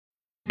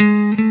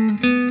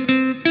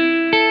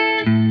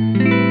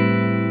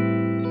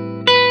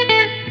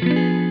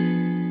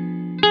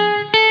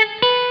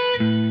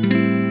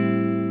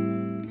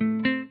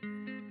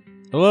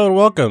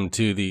welcome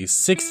to the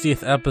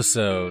 60th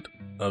episode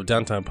of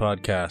Downtime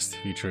Podcast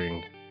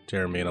featuring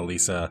Jeremy and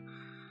Elisa.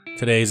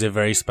 Today is a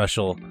very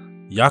special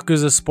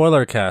Yakuza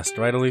spoiler cast,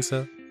 right,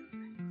 Elisa?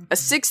 A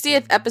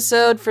 60th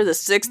episode for the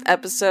 6th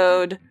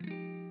episode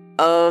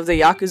of the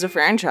Yakuza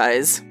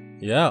franchise.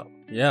 Yeah.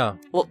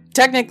 Well,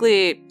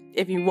 technically,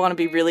 if you want to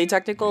be really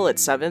technical,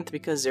 it's 7th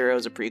because 0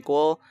 is a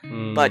prequel.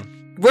 But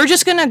we're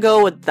just gonna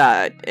go with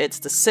that. It's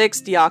the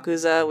 6th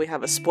Yakuza, we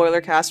have a spoiler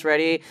cast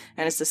ready,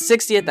 and it's the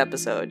 60th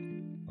episode.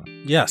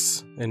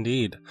 Yes,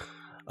 indeed.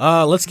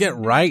 Let's get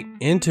right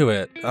into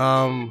it.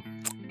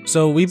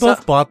 So we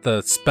both bought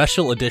the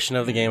special edition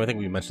of the game. I think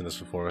we mentioned this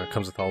before. It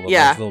comes with all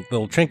the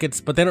little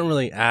trinkets, but they don't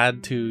really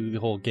add to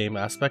the whole game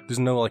aspect. There's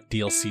no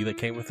DLC that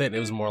came with it. It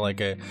was more like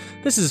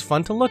this is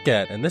fun to look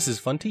at, and this is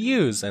fun to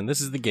use, and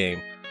this is the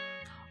game.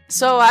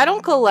 So I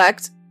don't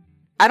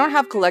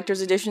have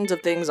collector's editions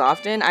of things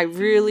often. I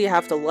really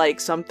have to like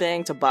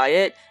something to buy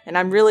it, and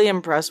I'm really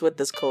impressed with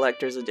this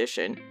collector's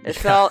edition.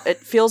 It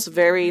feels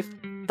very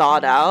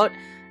thought out,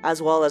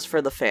 as well as for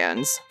the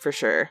fans, for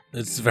sure.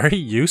 It's very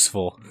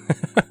useful.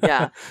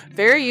 Yeah,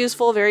 very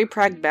useful, very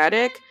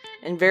pragmatic,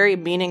 and very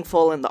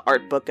meaningful in the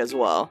art book as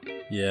well.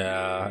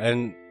 Yeah,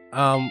 and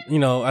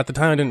at the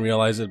time I didn't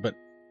realize it, but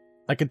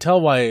I could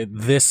tell why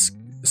this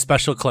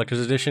special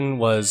collector's edition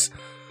was,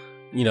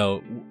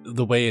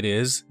 the way it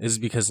is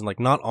because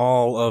not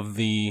all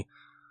the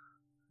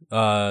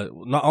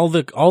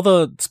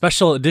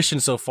special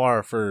editions so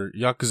far for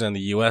Yakuza in the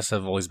US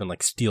have always been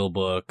steel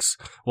books.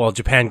 Well,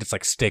 Japan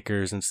gets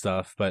stickers and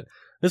stuff, but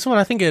this one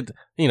I think it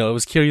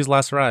was Kiryu's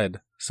last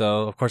ride,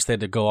 so of course they had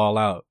to go all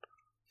out.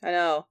 I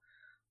know,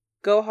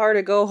 go hard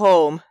or go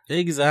home.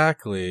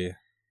 Exactly,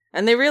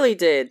 and they really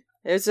did.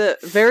 It's a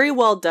very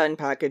well done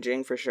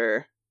packaging for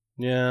sure.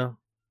 Yeah.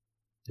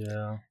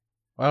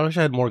 I wish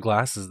I had more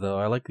glasses though.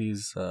 I like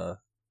these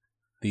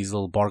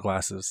little bar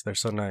glasses. They're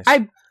so nice.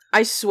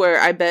 I swear,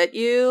 I bet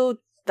you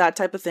that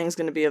type of thing's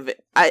gonna be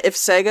if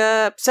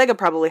Sega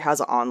probably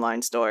has an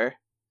online store.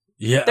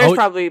 Yeah,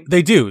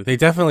 they do. They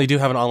definitely do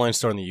have an online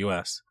store in the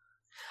US.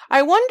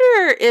 I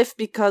wonder if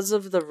because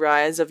of the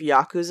rise of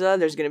Yakuza,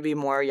 there's gonna be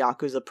more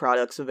Yakuza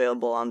products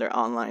available on their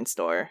online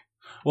store.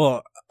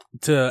 Well,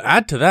 to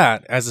add to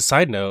that, as a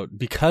side note,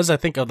 because I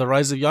think of the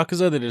rise of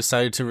Yakuza, they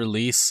decided to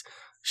release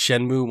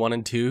Shenmue 1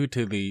 and 2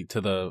 to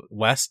the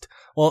West.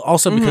 Well,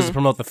 also because to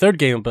promote the third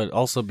game, but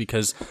also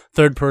because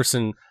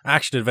third-person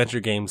action-adventure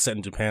games set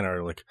in Japan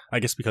are, I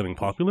guess, becoming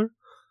popular.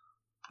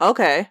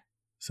 Okay.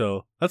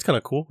 So, that's kind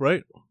of cool,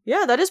 right?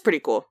 Yeah, that is pretty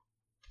cool.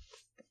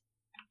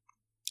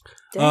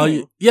 So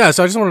I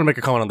just wanted to make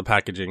a comment on the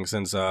packaging,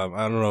 since I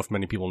don't know if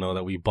many people know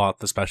that we bought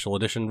the special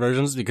edition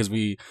versions, because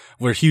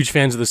we're huge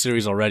fans of the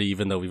series already,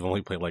 even though we've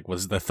only played,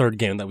 was the third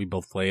game that we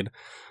both played.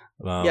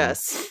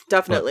 Yes,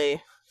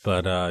 definitely.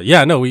 But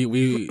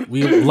we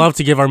love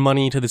to give our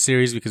money to the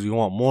series because we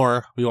want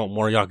more. We want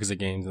more Yakuza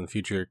games in the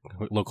future,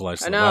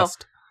 localized to the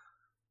West.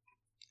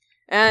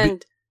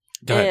 And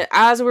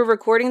as we're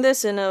recording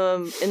this in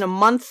a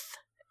month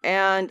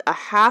and a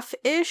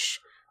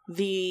half-ish,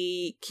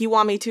 the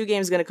Kiwami 2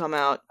 game is going to come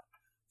out.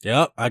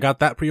 Yep, I got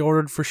that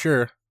pre-ordered for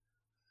sure.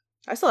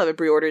 I still haven't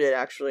pre-ordered it,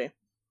 actually.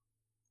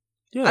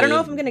 Yeah, I don't know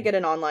if I'm going to get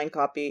an online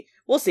copy.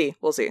 We'll see.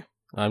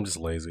 I'm just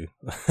lazy.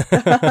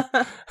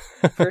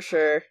 For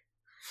sure.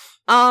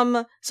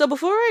 So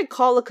before I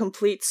call a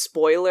complete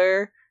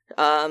spoiler,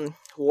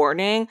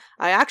 warning,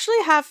 I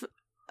actually have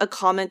a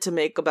comment to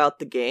make about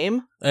the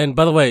game. And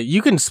by the way,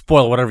 you can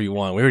spoil whatever you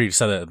want. We already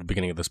said that at the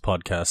beginning of this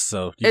podcast,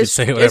 so you can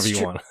say whatever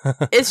you want.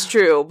 It's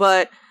true,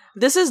 but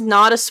this is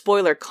not a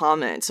spoiler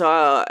comment,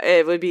 so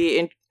it would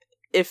be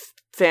if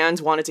fans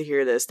wanted to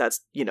hear this,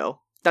 that's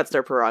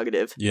their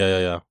prerogative.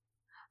 Yeah.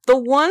 The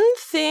one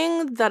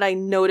thing that I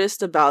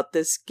noticed about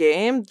this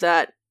game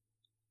that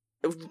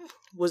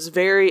was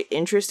very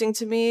interesting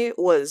to me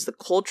was the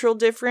cultural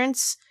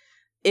difference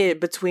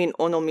between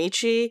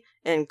Onomichi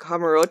and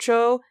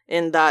Kamurocho,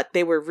 in that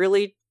they were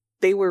really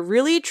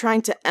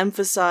trying to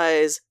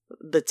emphasize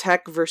the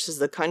tech versus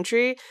the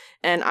country.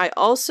 And I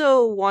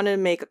also want to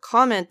make a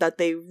comment that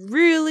they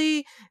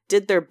really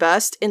did their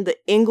best in the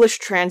English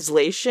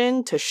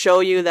translation to show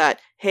you that,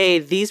 hey,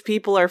 these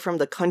people are from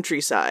the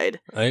countryside.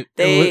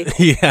 They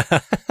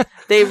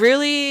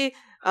really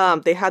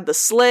they had the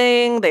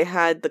slang, they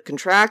had the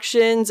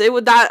contractions.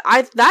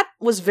 That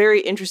was very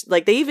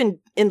interesting. They even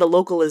in the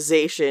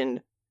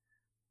localization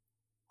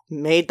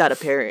made that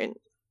apparent.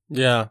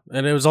 Yeah,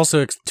 and it was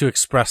also to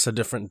express a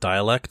different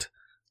dialect,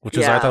 which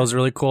I thought was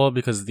really cool,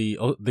 because the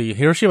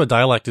Hiroshima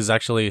dialect is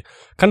actually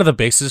kind of the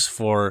basis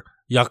for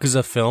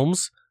Yakuza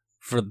films.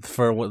 For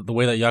the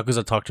way that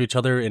Yakuza talk to each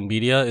other in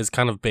media is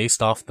kind of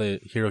based off the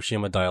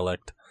Hiroshima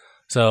dialect.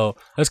 So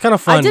it's kind of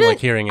fun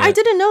hearing it. I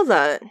didn't know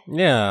that.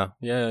 Yeah.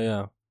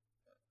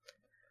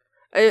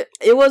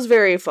 It was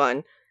very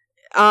fun.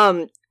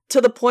 To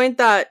the point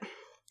that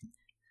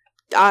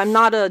I'm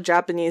not a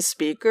Japanese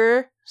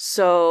speaker,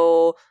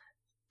 so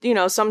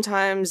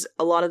sometimes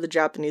a lot of the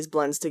Japanese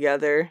blends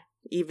together,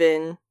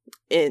 even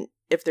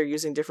if they're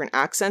using different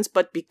accents.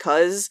 But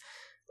because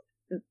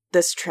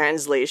this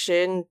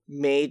translation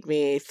made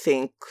me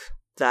think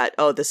that,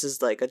 oh, this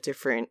is like a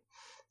different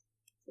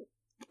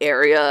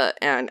area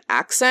and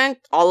accent,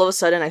 all of a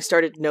sudden I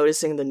started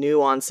noticing the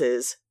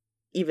nuances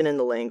even in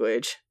the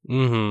language.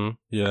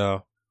 Yeah.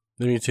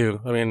 Me too.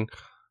 I mean,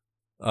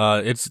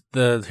 it's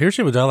the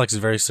Hiroshima dialect is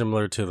very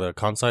similar to the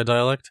Kansai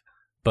dialect,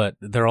 but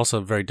they're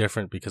also very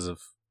different because of,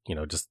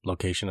 just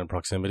location and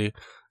proximity.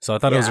 So I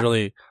thought it was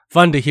really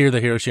fun to hear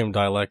the Hiroshima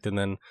dialect, and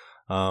then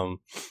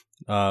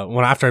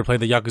after I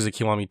played the Yakuza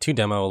Kiwami 2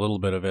 demo, a little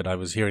bit of it, I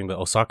was hearing the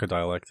Osaka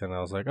dialect, and I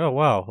was like, oh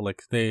wow,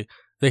 like they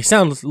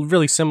sound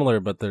really similar,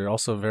 but they're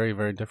also very,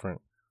 very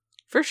different.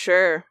 For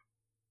sure.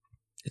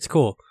 It's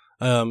cool.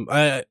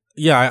 I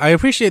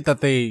appreciate that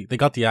they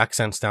got the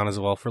accents down as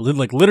well for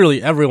like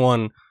literally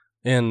everyone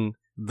in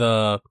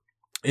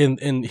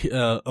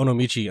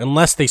Onomichi,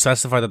 unless they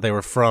specify that they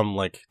were from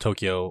like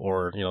Tokyo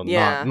or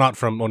not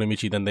from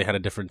Onomichi, then they had a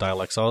different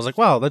dialect. So I was like,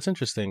 wow, that's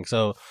interesting.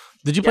 So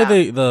did you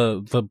play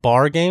the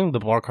bar game, the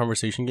bar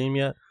conversation game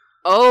yet?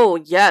 Oh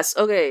yes.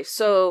 Okay,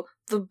 so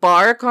the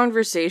bar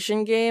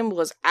conversation game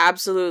was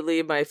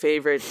absolutely my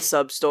favorite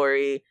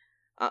sub-story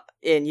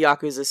in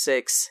Yakuza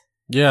 6.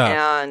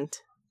 Yeah. And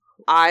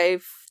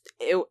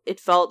it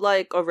felt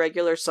like a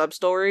regular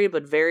sub-story,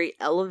 but very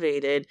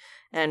elevated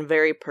and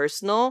very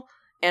personal.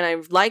 And I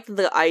liked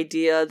the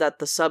idea that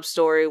the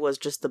sub-story was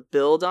just the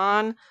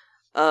build-on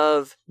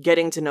of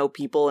getting to know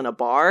people in a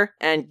bar,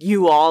 and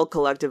you all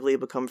collectively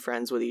become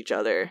friends with each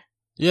other.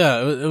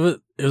 Yeah,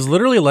 it was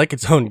literally like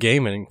its own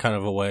game in kind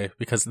of a way,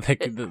 because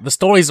the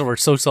stories were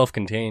so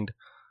self-contained.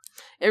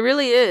 It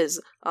really is.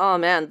 Oh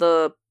man,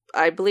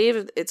 I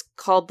believe it's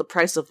called The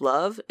Price of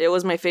Love. It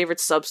was my favorite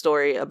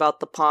sub-story about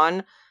the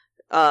pawn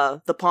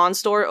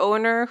store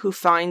owner who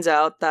finds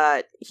out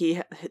that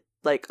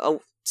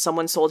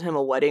someone sold him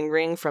a wedding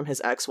ring from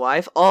his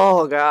ex-wife.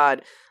 Oh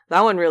god,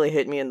 that one really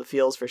hit me in the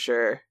feels for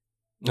sure.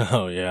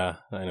 Oh yeah,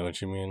 I know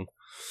what you mean.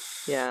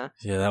 Yeah.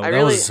 Yeah,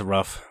 that was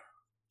rough.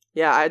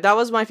 Yeah, that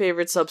was my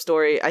favorite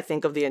sub-story, I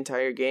think, of the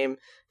entire game,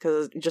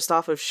 because just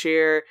off of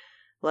sheer,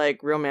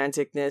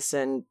 romanticness,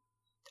 and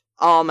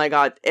oh my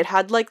god, it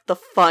had, the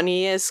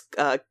funniest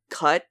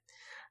cut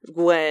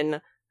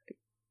when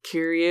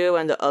Kiryu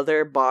and the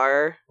other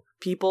bar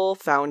people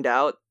found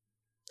out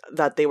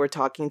that they were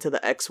talking to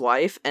the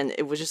ex-wife, and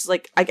it was just,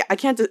 I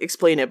can't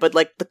explain it, but,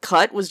 the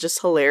cut was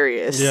just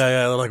hilarious. Yeah,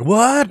 they're like,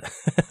 what?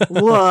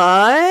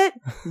 What?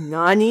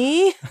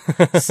 Nani?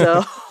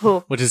 So...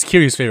 Which is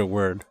Kiryu's favorite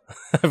word.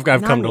 I've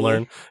come to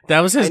learn.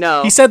 That was his... I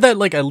know. He said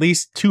that, at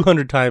least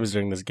 200 times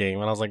during this game,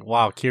 and I was like,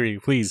 wow,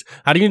 Kiryu, please.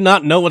 How do you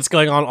not know what's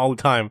going on all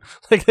the time?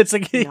 It's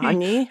like...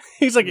 Nani?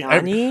 He's like...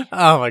 Nani?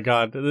 Oh my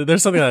god.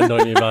 There's something that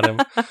annoyed me about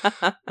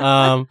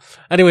him.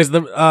 Anyways,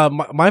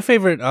 my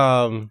favorite...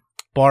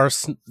 bar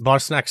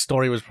snack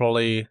story was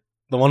probably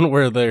the one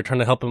where they're trying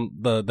to help him,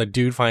 the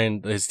dude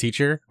find his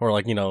teacher, or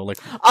oh,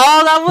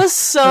 that was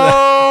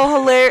so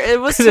hilarious. It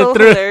was so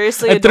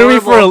hilariously adorable.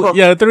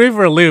 It threw me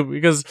for a loop,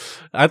 because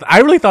I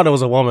really thought it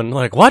was a woman.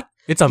 Like, what?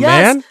 It's a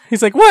man?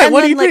 He's like, what? And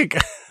what do you think?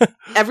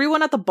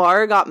 Everyone at the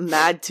bar got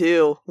mad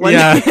too.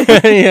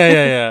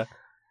 Yeah.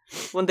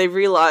 When they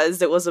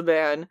realized it was a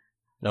man.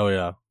 Oh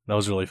yeah, that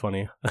was really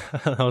funny.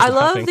 I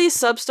love these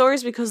sub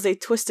stories because they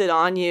twist it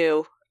on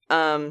you.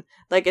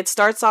 It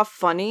starts off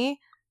funny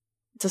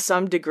to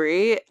some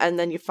degree, and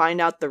then you find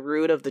out the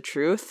root of the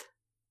truth.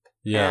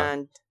 Yeah.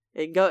 And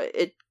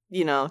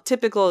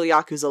typical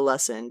Yakuza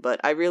lesson, but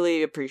I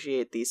really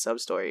appreciate these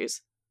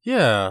sub-stories.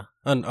 Yeah.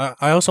 And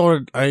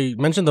I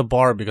mentioned the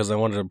bar because I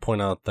wanted to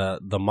point out that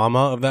the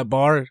mama of that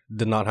bar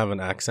did not have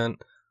an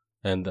accent,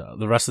 and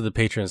the rest of the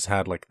patrons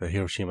had, the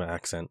Hiroshima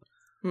accent.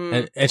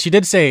 And she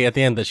did say at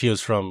the end that she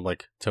was from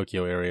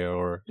Tokyo area,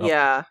 or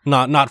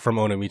not from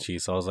Onomichi.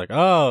 So I was like,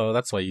 oh,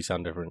 that's why you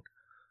sound different.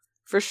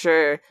 For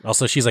sure.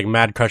 Also, she's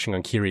mad crushing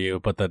on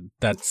Kiryu, but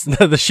that's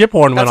the ship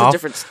horn went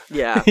off.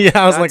 Yeah. Yeah,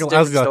 I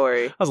was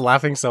story. I was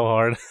laughing so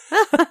hard.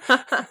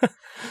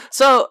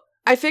 So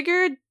I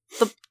figured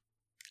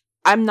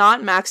I'm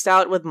not maxed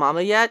out with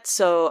Mama yet,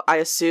 so I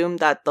assume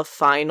that the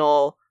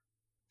final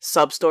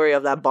sub-story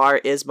of that bar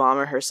is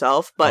Mama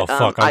herself. But oh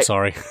fuck, I'm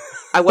sorry.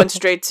 I went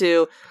straight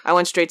to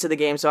the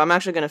game, so I'm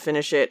actually gonna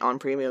finish it on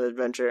Premium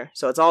Adventure.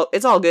 So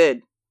it's all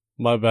good.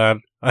 My bad.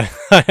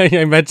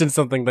 I mentioned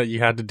something that you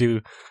had to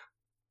do.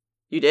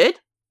 You did?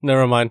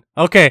 Never mind.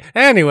 Okay.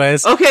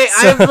 Anyways. Okay,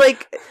 so, I'm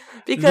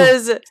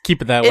because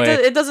keep it that way.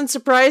 It doesn't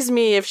surprise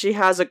me if she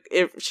has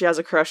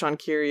a crush on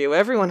Kiryu.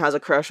 Everyone has a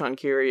crush on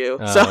Kiryu.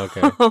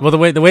 Okay. Well, the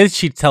way that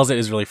she tells it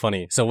is really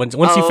funny. So once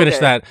you finish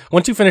that,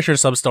 once you finish your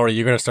sub story,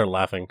 you're gonna start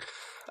laughing.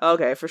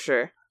 Okay, for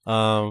sure.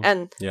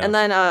 And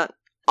then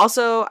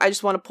also, I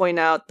just want to point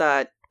out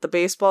that the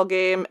baseball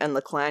game and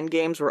the clan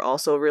games were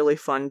also really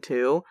fun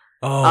too.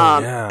 Oh,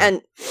 yeah.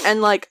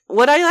 And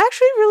what I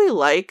actually really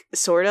like,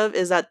 sort of,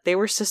 is that they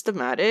were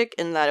systematic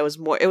in that it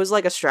was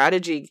like a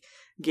strategy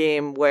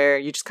game where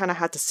you just kind of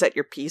had to set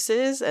your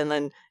pieces, and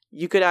then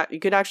you could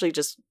actually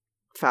just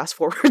fast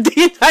forward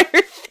the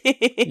entire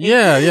thing.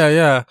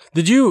 Yeah.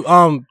 Did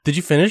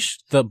you finish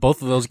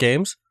both of those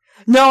games?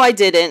 No, I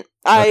didn't.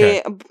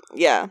 Okay.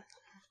 Yeah.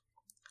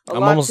 A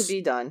lot to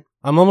be done.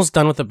 I'm almost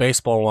done with the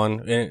baseball one.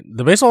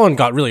 The baseball one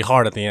got really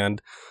hard at the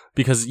end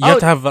because you have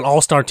to have an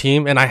all-star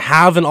team, and I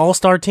have an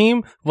all-star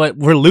team, but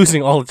we're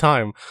losing all the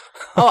time.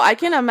 I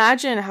can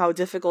imagine how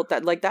difficult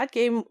that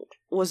game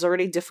was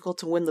already difficult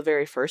to win the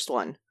very first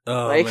one.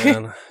 Oh,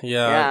 man.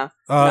 Yeah.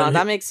 No,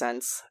 that makes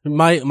sense.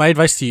 My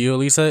advice to you,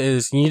 Elisa,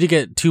 is you need to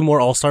get 2 more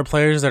all-star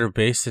players that are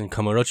based in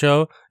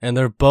Kamurocho, and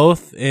they're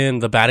both in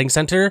the batting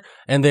center,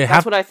 and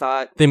That's what I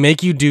thought. They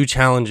make you do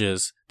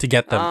challenges to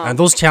get them, and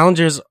those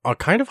challenges are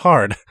kind of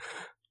hard.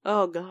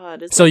 Oh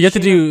god. So you have to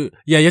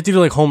do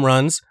like home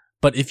runs,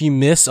 but if you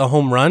miss a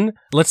home run,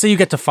 let's say you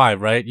get to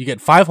 5, right? You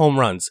get 5 home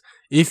runs.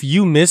 If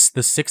you miss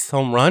the 6th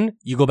home run,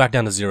 you go back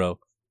down to 0.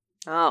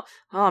 Oh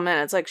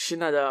man, it's like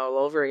Shinada all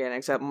over again,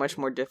 except much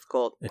more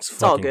difficult.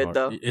 It's all good hard.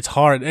 though. It's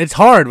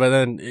hard, but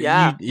then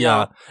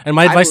No, and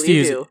my advice to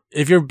you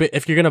is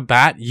if you're gonna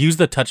bat, use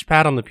the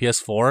touchpad on the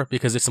PS4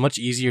 because it's much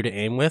easier to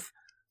aim with.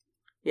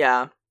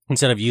 Yeah.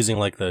 Instead of using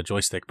like the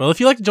joystick, but if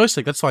you like the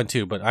joystick, that's fine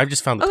too. But I've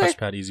just found the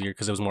touchpad easier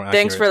because it was more accurate.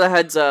 Thanks for the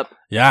heads up.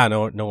 Yeah,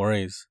 no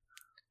worries.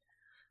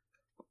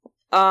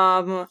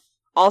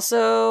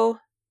 Also,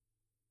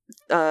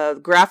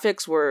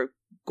 graphics were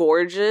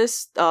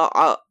gorgeous.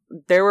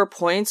 There were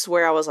points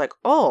where I was like,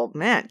 "Oh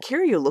man,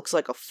 Kiryu looks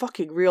like a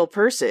fucking real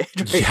person."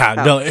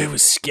 No, it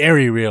was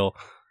scary real.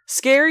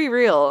 Scary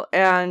real,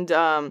 and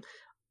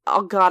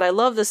oh god, I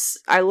love this.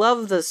 I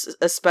love this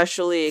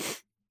especially.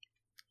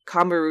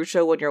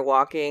 Kamurocho when you're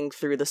walking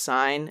through the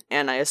sign,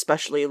 and I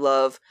especially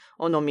love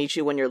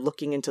Onomichi when you're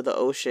looking into the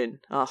ocean.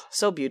 Oh,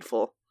 so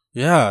beautiful.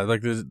 Yeah,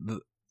 like just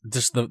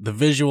the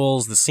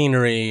visuals, the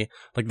scenery,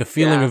 like the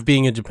feeling of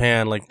being in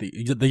Japan. Like the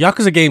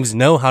Yakuza games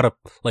know how to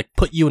like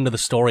put you into the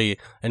story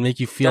and make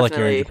you feel like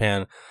you're in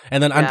Japan.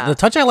 And then the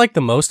touch I liked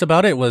the most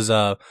about it was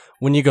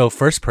when you go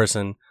first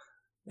person,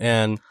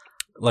 and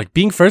like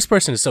being first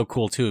person is so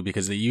cool too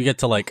because you get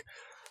to like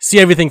see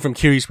everything from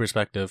Kiryu's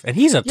perspective. And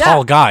he's a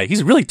tall guy.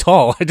 He's really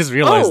tall. I just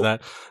realized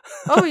that.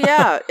 Oh,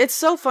 yeah. It's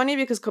so funny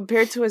because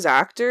compared to his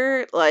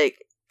actor, like,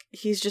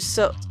 he's just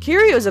so...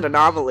 Kiryu is an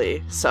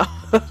anomaly, so...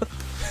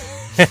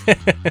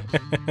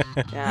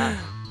 yeah.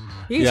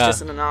 He's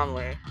just an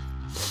anomaly.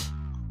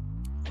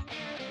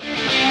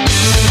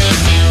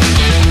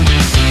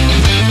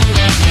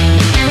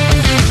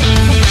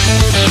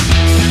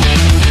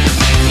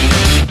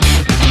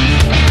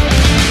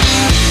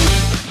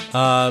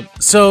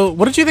 So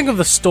what did you think of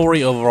the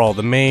story overall?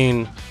 The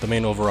main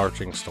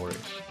overarching story.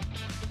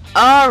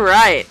 All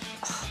right,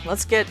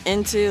 let's get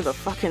into the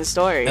fucking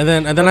story. And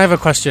then I have a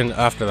question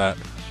after that.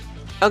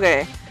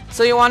 Okay,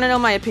 so you want to know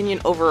my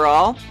opinion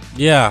overall?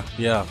 Yeah.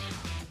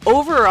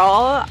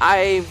 Overall,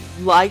 I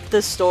liked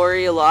the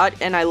story a lot,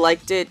 and I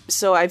liked it.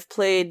 So I've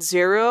played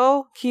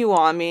 0,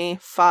 Kiwami,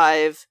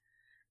 5,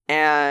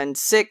 and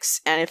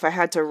 6, and if I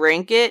had to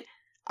rank it,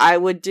 I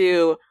would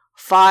do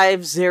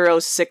 5, 0,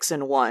 6,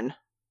 and 1.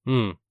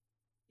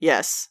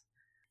 Yes.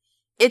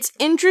 It's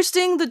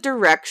interesting the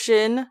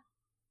direction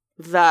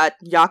that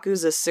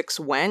Yakuza 6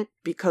 went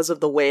because of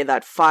the way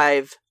that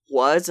 5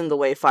 was and the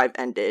way 5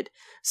 ended.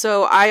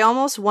 So I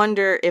almost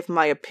wonder if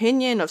my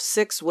opinion of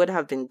 6 would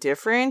have been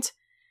different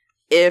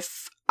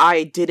if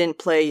I didn't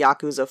play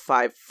Yakuza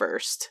 5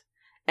 first.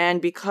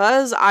 And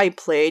because I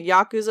played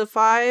Yakuza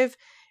 5,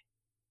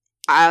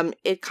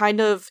 it kind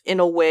of, in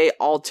a way,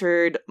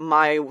 altered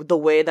the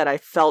way that I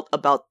felt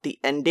about the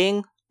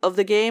ending of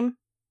the game.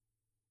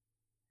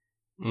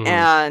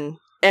 And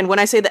when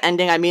I say the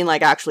ending, I mean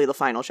like actually the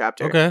final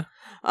chapter. Okay.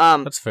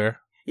 That's fair.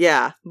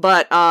 Yeah,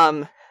 but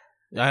and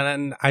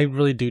I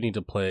really do need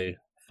to play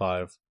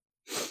 5.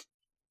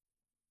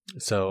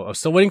 So I'm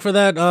still waiting for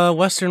that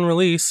Western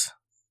release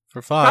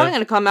for 5. Probably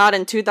gonna come out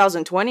in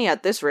 2020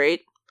 at this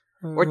rate,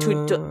 or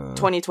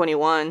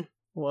 2021.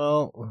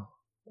 Well,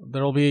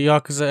 there'll be a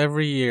Yakuza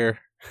every year.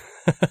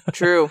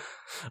 True.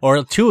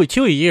 Or two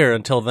a year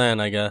until then,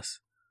 I guess.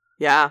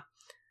 Yeah.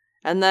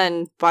 And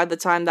then, by the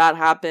time that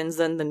happens,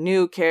 then the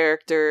new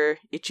character,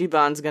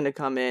 Ichiban's gonna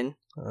come in.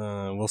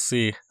 We'll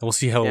see. We'll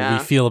see how we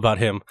feel about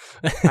him.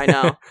 I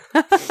know.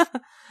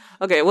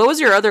 Okay, what was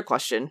your other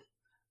question?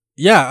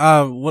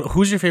 Yeah,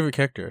 who's your favorite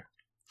character?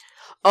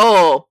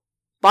 Oh,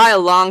 by a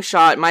long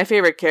shot, my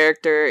favorite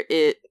character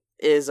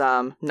is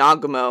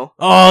Nagumo.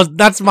 Oh,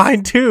 that's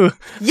mine too!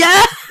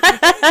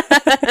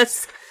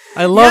 Yes!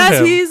 I love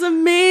him. Yes, he's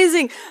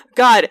amazing!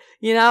 God,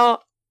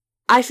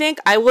 I think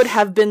I would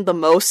have been the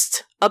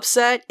most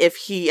upset if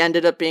he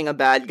ended up being a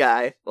bad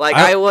guy. Like,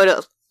 I would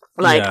have...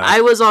 Like, yeah.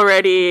 I was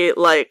already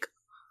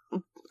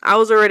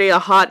a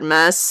hot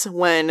mess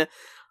when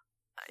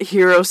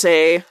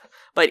Hirose...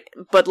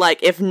 But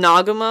like, if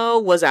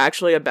Nagumo was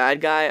actually a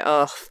bad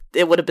guy,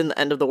 it would have been the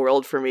end of the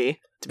world for me,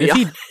 to be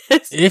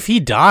honest. If he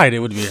died, it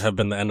would have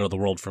been the end of the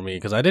world for me,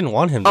 because I didn't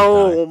want him to die.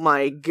 Oh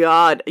my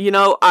god.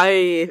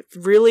 I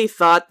really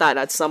thought that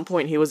at some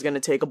point he was going to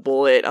take a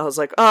bullet. I was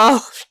like, my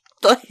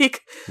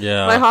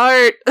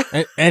heart.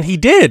 and he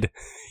did.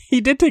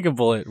 He did take a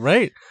bullet,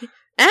 right?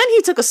 And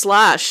he took a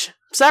slash.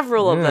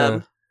 Several of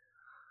them.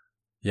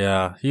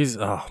 Yeah,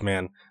 oh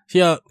man.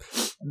 Yeah,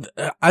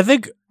 I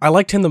think I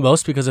liked him the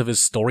most because of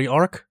his story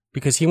arc.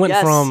 Because he went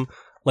from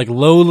like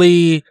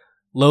lowly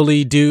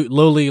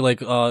like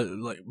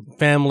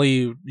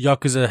family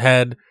Yakuza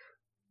head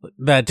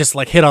that just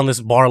like hit on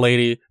this bar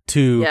lady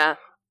to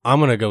I'm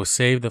gonna go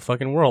save the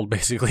fucking world,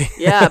 basically.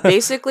 Yeah,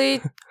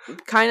 basically,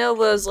 kind of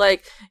was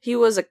like he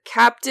was a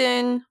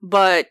captain,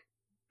 but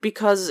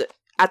because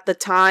at the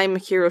time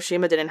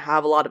Hiroshima didn't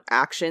have a lot of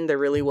action, there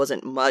really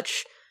wasn't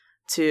much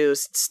to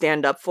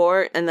stand up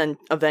for, and then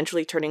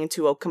eventually turning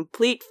into a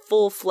complete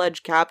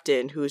full-fledged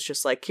captain who's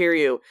just like,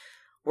 Kiryu,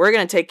 we're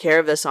gonna take care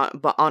of this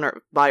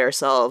by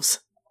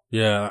ourselves.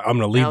 Yeah, I'm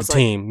gonna lead the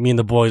team. Like, me and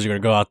the boys are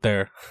gonna go out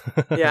there.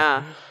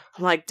 Yeah,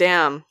 I'm like,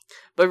 damn.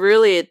 But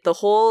really, the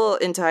whole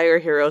entire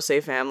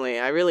Hirose family,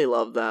 I really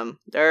love them.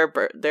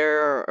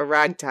 They're a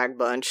ragtag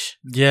bunch.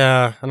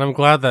 Yeah, and I'm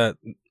glad that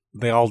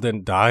they all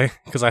didn't die,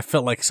 because I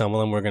felt like some of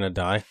them were gonna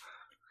die.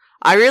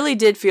 I really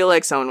did feel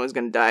like someone was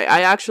gonna die.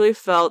 I actually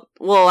felt,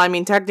 well, I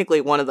mean,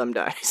 technically one of them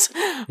dies.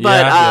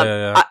 But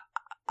I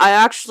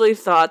actually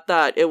thought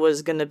that it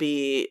was gonna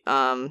be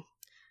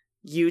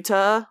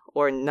Yuta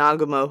or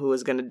Nagumo who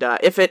was gonna die.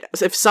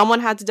 If someone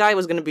had to die, it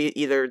was gonna be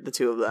either the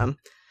two of them.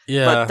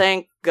 Yeah. But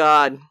thank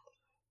God.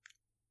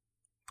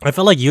 I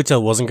felt like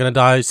Yuta wasn't gonna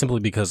die simply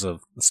because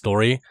of the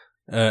story.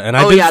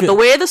 The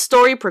way the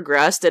story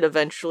progressed, it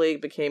eventually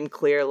became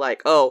clear,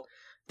 like, oh,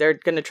 they're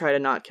gonna try to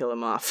not kill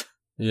him off.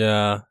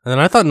 Yeah, and then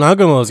I thought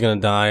Nagumo was gonna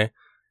die,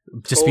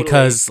 just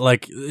because,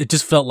 like, it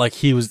just felt like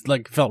he was,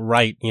 like, felt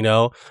right, you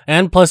know?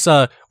 And plus,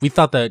 we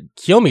thought that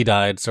Kiyomi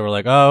died, so we're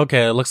like, oh,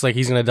 okay, it looks like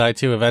he's gonna die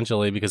too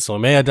eventually, because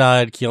Somea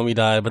died, Kiyomi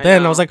died, but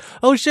then I was like,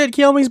 oh shit,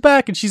 Kiyomi's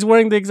back, and she's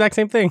wearing the exact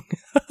same thing.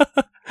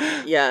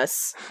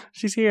 Yes.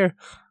 She's here.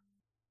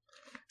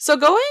 So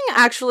going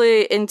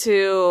actually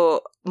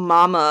into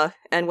Mama,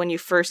 and when you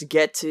first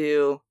get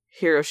to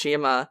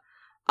Hiroshima,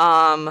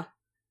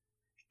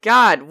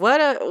 God,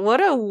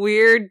 what a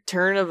weird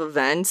turn of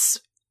events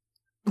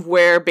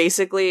where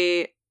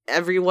basically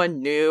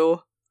everyone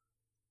knew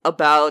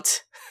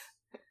about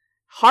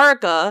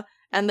Haruka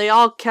and they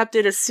all kept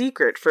it a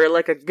secret for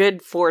like a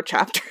good 4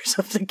 chapters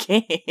of the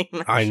game.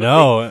 Actually. I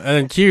know.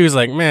 And Kiryu's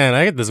like, man,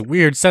 I get this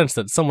weird sense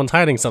that someone's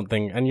hiding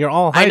something and you're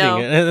all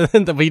hiding it.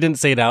 And we didn't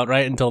say it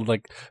outright until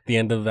like the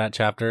end of that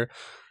chapter.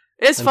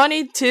 It's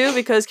funny, too,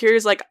 because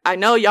Kiryu's like, I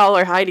know y'all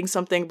are hiding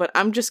something, but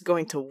I'm just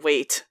going to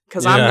wait,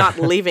 because I'm not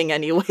leaving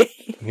anyway.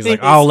 He's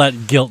like, I'll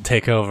let guilt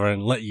take over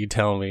and let you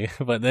tell me.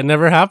 But that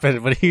never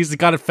happened, but he's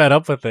got fed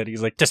up with it.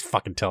 He's like, just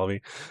fucking tell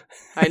me.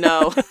 I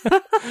know.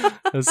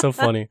 It's so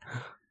funny.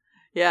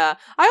 Yeah.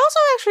 I also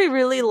actually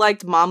really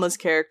liked Mama's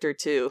character,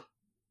 too.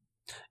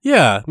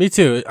 Yeah, me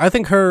too. I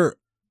think her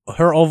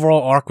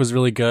overall arc was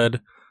really good.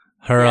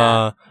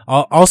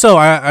 Also,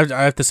 I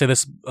have to say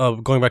this,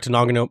 going back to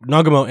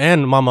Nagumo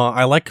and Mama,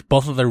 I like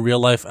both of their real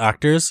life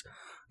actors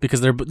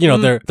because they're, you know,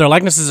 their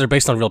likenesses are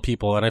based on real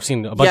people, and I've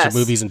seen a bunch of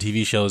movies and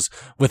TV shows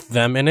with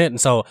them in it, and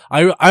so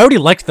I already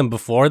liked them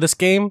before this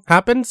game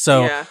happened,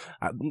 so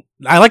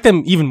I like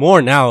them even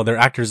more now, they're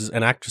actors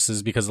and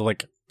actresses, because of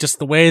like just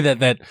the way that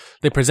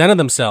they presented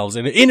themselves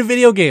in a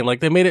video game,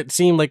 like they made it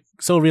seem like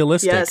so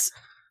realistic. Yes,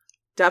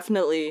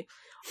 definitely.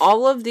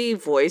 All of the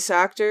voice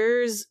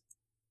actors,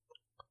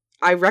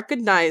 I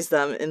recognized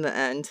them in the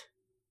end.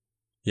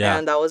 Yeah.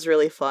 And that was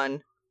really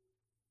fun.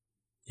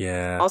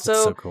 Yeah. Also,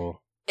 that's so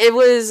cool. It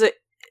was,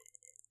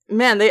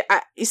 man,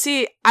 you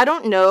see, I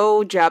don't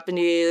know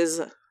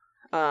Japanese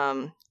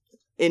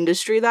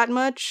industry that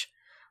much,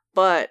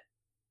 but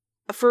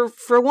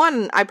for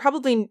one, I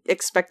probably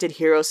expected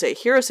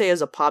Hirose. Hirose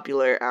is a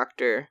popular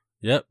actor.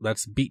 Yep,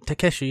 that's Beat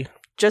Takeshi.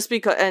 Just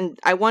because, and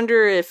I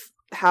wonder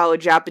how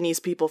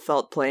Japanese people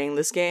felt playing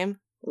this game.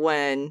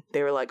 When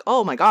they were like,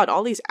 oh my god,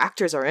 all these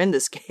actors are in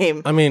this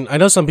game. I mean, I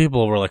know some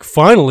people were like,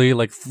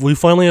 we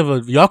finally have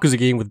a Yakuza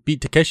game with Beat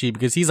Takeshi,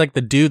 because he's like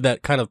the dude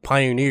that kind of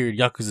pioneered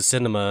Yakuza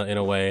cinema in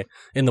a way,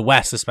 in the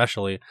West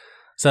especially.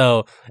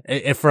 So,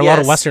 if for a lot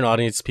of Western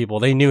audience people,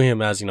 they knew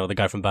him as, you know, the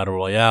guy from Battle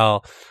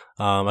Royale.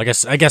 I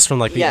guess from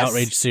like the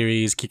Outrage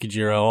series,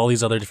 Kikujiro, all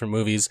these other different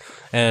movies.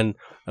 And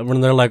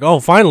when they're like, oh,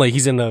 finally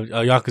he's in a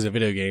Yakuza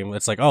video game,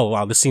 it's like, oh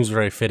wow, this seems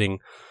very fitting.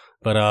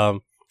 But,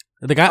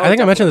 the guy, I think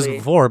definitely. I mentioned this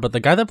before, but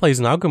the guy that plays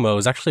Nagumo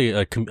is actually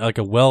a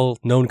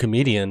well-known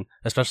comedian,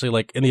 especially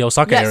like in the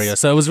Osaka area.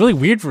 So it was really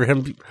weird for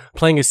him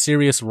playing a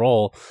serious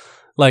role.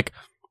 Like,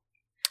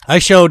 I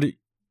showed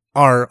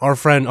our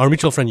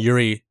mutual friend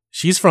Yuri.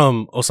 She's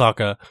from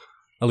Osaka,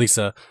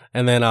 Elisa,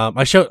 and then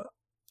I showed.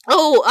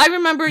 Oh, I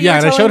remember. Yeah,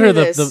 and I showed her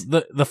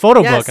the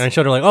photo book, and I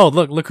showed her like, oh,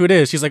 look who it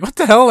is. She's like, what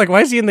the hell? Like,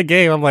 why is he in the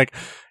game? I'm like,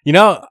 you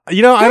know,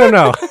 I don't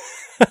know.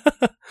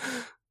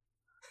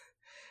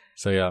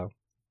 So yeah.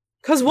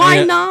 Because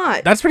why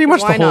not? That's pretty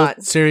much the whole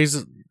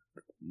series.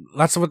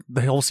 That's what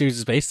the whole series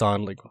is based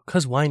on. Like,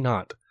 because why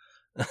not?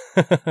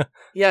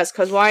 Yes,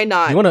 because why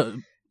not? You want to?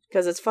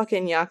 Because it's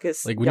fucking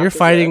Yakuza. Like, when you're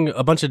fighting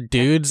a bunch of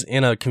dudes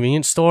in a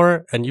convenience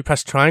store and you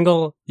press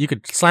triangle, you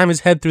could slam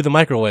his head through the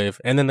microwave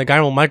and then the guy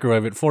will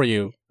microwave it for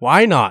you.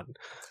 Why not?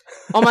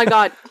 Oh my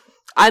god.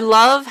 I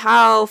love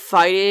how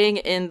fighting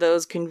in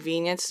those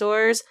convenience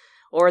stores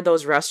or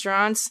those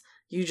restaurants,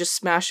 you just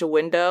smash a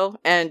window,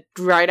 and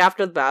right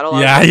after the battle,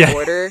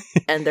 order,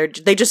 and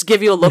they just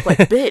give you a look like,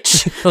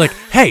 bitch. They're like,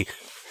 hey,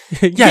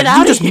 yeah,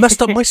 you just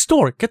messed up my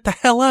store. Get the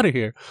hell out of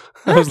here.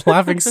 I was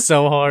laughing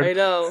so hard. I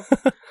know.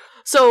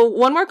 So,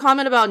 one more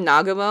comment about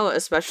Nagumo,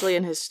 especially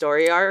in his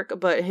story arc,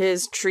 but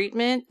his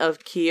treatment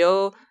of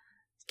Kiyomi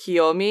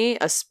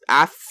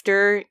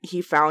after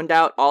he found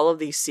out all of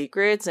these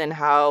secrets and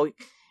how,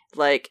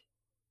 like,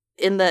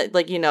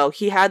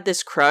 he had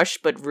this crush,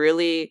 but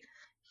really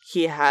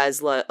he has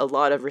a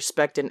lot of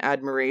respect and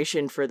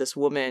admiration for this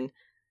woman.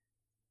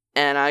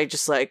 And I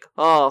just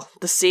the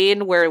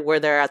scene where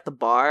they're at the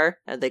bar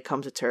and they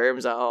come to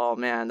terms. Oh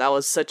man, that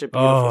was such a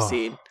beautiful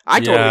scene.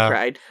 I totally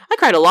cried. I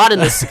cried a lot in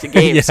this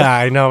game. Yeah,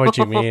 I know what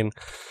you mean.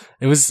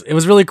 It was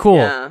really cool.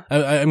 Yeah.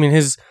 I mean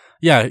his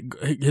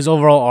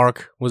overall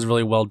arc was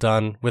really well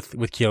done with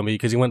Kiyomi,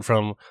 because he went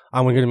from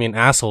I'm going to be an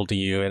asshole to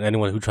you and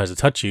anyone who tries to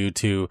touch you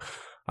to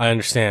I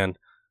understand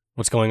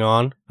what's going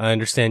on. I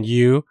understand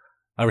you.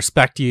 I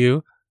respect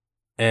you,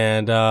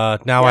 and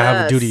now I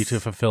have a duty to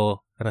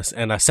fulfill.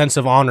 And a sense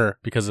of honor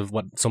because of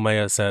what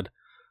Somaya said.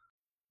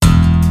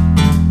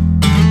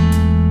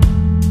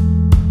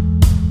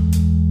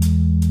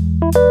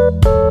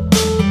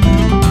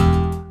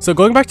 So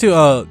going back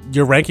to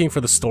your ranking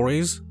for the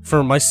stories,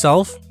 for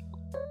myself,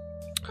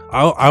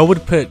 I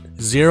would put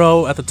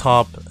 0 at the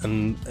top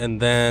and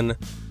then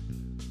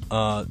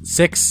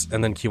 6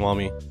 and then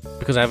Kiwami,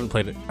 because I haven't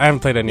played it. I haven't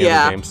played any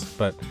other games,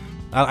 but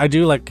I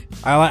do like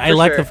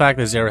the fact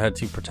that Zero had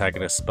 2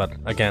 protagonists, but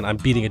again, I'm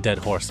beating a dead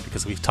horse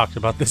because we've talked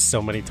about this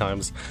so many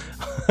times.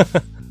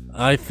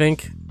 I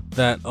think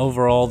that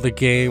overall the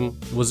game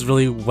was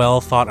really well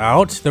thought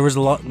out. There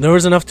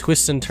was enough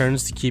twists and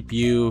turns to keep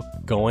you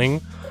going,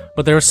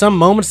 but there were some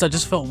moments that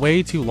just felt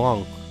way too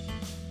long.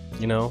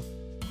 You know,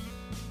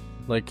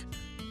 like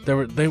there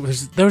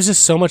was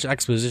just so much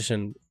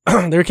exposition.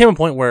 There came a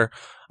point where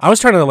I was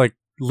trying to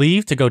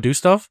leave to go do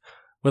stuff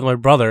with my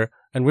brother.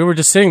 And we were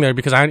just sitting there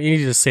because I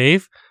needed to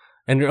save,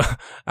 and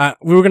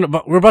we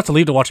were about to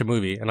leave to watch a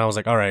movie, and I was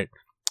like, all right.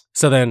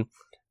 So then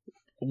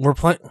we're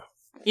playing.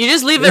 You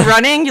just leave it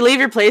running. You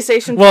leave your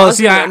PlayStation. Well,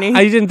 see, I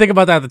didn't think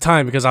about that at the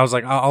time because I was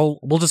like,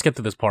 we'll just get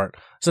to this part.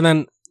 So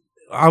then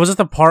I was at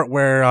the part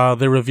where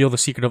they reveal the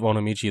secret of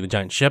Onomichi, the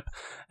giant ship,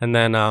 and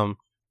then I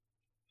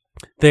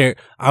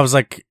was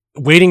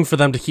waiting for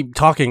them to keep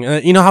talking.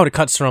 You know how it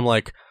cuts from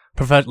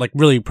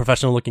really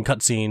professional looking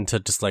cutscene to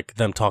just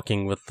them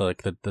talking with the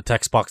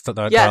text box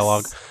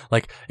dialogue.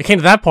 It came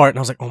to that part and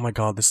I was like, oh my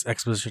god, this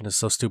exposition is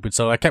so stupid.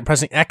 So I kept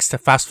pressing X to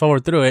fast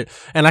forward through it,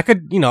 and I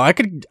could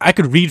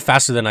read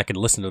faster than I could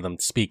listen to them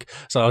speak.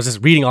 So I was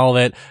just reading all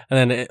of it,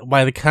 and then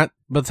by the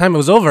time it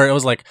was over, it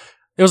was like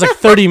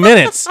 30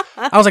 minutes.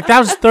 I was like, that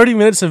was 30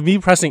 minutes of me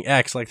pressing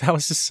X. That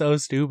was just so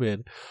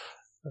stupid.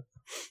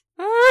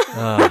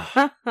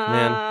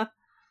 Man,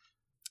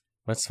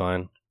 that's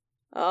fine.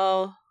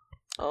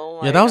 Oh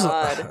my yeah, that was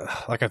God.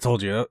 Like I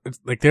told you.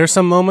 There's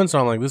some moments where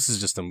I'm like, this is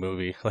just a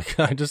movie.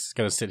 I just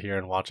gotta sit here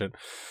and watch it.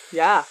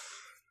 Yeah,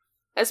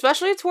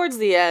 especially towards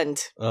the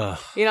end. Ugh.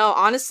 You know,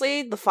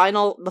 honestly, the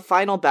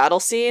final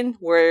battle scene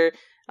where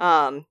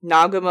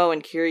Nagumo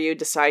and Kiryu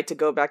decide to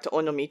go back to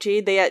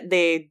Onomichi.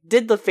 They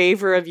did the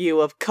favor of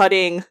you of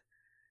cutting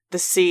the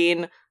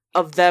scene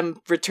of them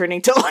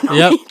returning to Onomichi.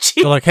 Yep.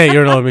 They're like, hey,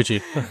 you're in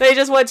Onomichi. They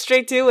just went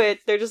straight to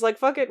it. They're just like,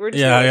 fuck it, we're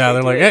just yeah.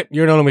 They're like, hey,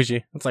 you're in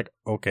Onomichi. It's like,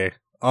 okay.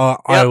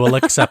 I will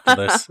accept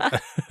this.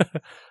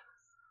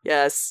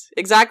 Yes,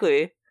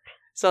 exactly.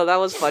 So that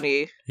was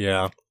funny.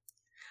 Yeah.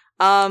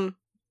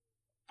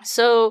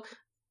 So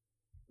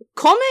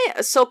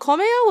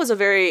Komeya was a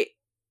very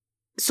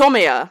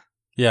Somaya.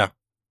 Yeah.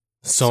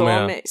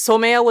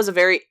 Somaya was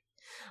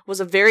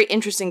a very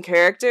interesting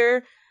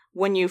character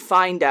when you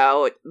find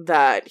out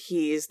that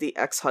he's the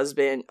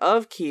ex-husband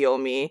of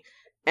Kiyomi,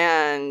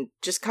 and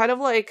just kind of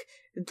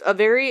a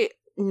very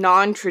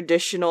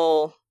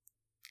non-traditional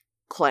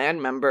clan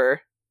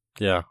member.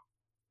 Yeah.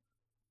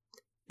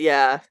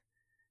 Yeah.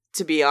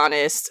 To be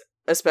honest,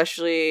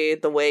 especially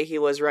the way he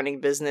was running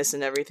business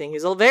and everything.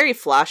 He's very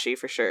flashy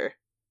for sure.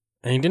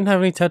 And he didn't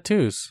have any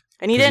tattoos.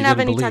 And he didn't have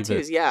any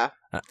tattoos, yeah.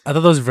 I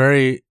thought that was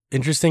very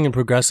interesting and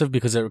progressive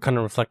because it kind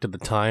of reflected the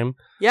time.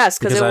 Yes,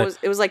 because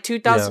it was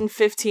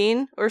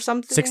 2015 or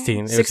something. 16.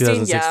 It was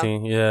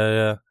 2016.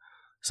 Yeah.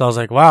 So I was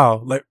like,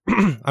 wow.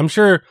 I'm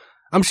sure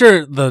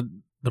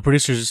the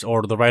producers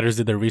or the writers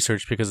did their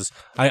research, because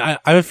I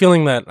have a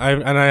feeling that I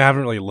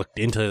haven't really looked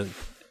into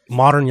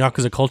modern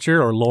Yakuza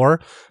culture or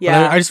lore.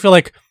 Yeah. I just feel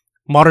like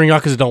modern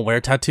Yakuza don't wear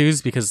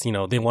tattoos because,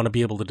 they want to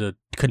be able to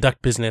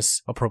conduct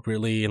business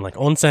appropriately in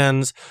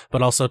onsens,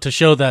 but also to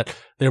show that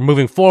they're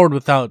moving forward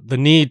without the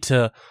need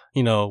to,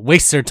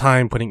 waste their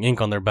time putting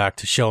ink on their back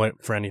to show it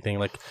for anything.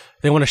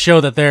 They want to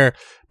show that they're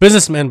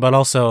businessmen, but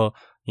also,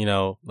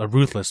 a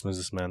ruthless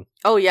businessman.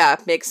 Oh yeah,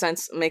 makes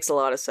sense. Makes a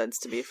lot of sense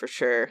to me for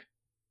sure.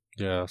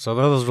 Yeah, so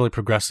that was really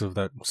progressive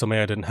that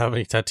Somaya didn't have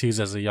any tattoos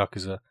as a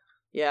Yakuza.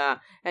 Yeah,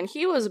 and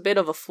he was a bit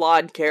of a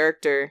flawed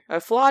character.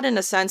 Flawed in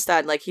a sense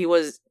that, he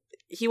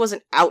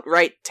wasn't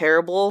outright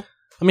terrible.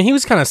 I mean, he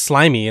was kind of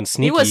slimy and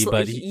sneaky,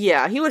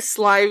 he was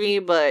slimy,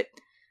 but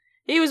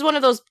he was one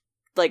of those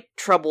like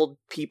troubled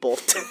people,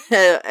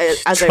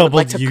 as troubled I would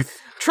like to youth.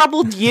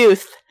 Troubled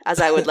youth, as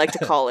I would like to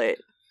call it.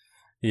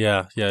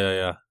 Yeah.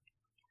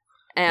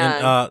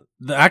 And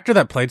the actor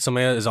that played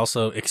Somaya is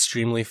also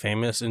extremely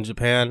famous in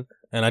Japan,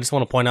 and I just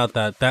want to point out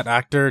that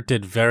actor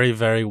did very,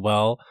 very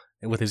well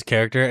with his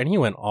character, and he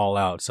went all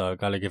out, so I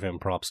gotta give him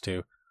props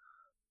too.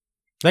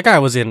 That guy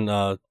was in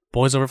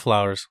Boys Over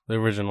Flowers, the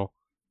original,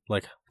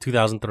 like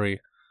 2003.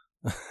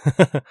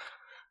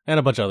 And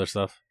a bunch of other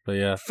stuff, but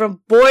yeah.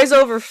 From Boys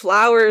Over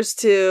Flowers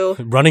to...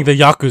 Running the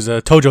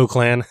Yakuza, Tojo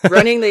Clan.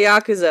 Running the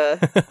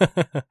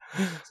Yakuza.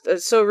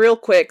 So real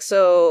quick,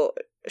 Shunogiri?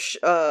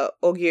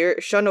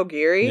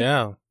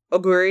 Yeah.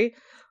 Oguri.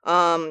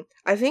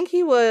 I think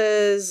he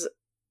was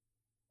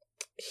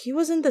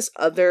in this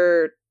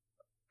other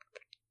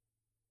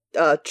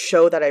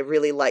show that I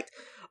really liked.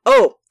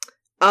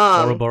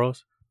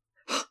 Ouroboros?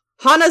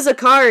 Hana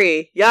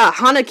Zakari. Yeah,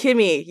 Hana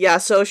Kimi. Yeah,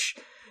 so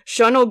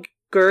Shunogiri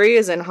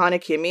is in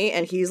Hanakimi,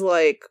 and he's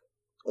like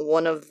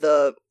one of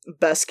the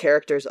best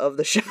characters of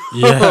the show.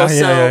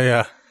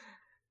 Yeah.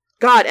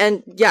 God,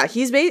 and yeah,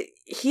 he's been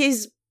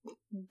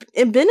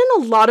in a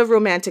lot of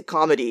romantic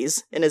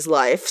comedies in his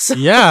life. So.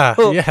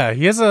 Yeah.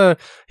 He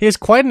has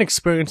quite an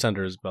experience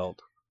under his belt.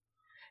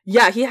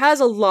 Yeah, he has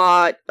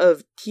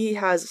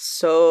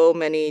so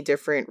many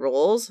different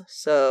roles.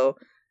 So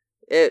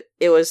it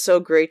was so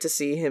great to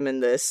see him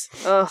in this.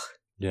 Ugh.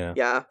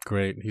 Yeah.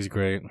 Great. He's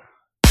great.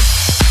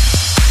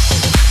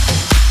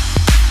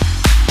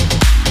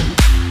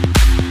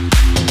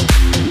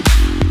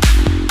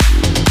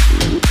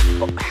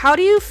 How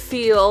do you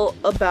feel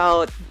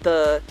about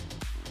the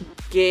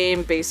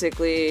game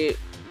basically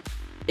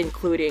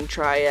including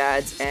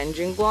triads and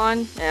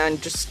Jingguan, and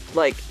just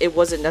like it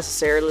wasn't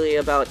necessarily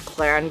about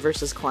clan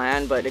versus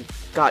clan, but it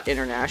got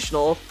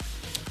international?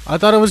 I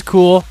thought it was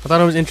cool. I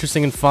thought it was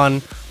interesting and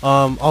fun.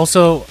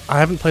 Also, I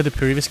haven't played the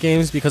previous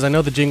games because I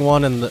know the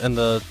Jingguan and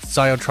the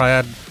Sayo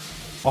Triad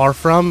are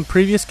from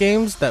previous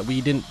games that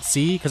we didn't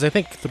see, because I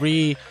think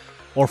 3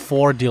 or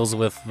 4 deals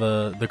with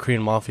the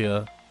Korean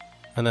Mafia.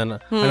 And then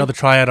I know the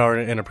Triad are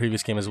in a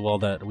previous game as well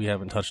that we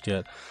haven't touched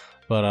yet.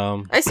 But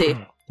I see.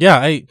 Yeah,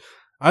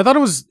 I thought it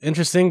was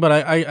interesting, but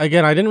I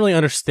didn't really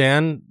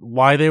understand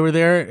why they were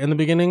there in the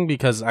beginning,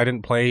 because I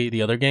didn't play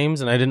the other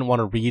games and I didn't want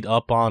to read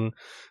up on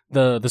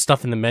the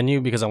stuff in the menu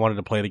because I wanted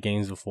to play the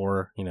games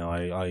before,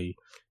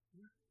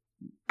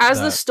 As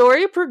the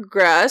story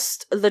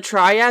progressed, the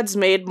Triads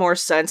made more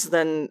sense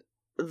than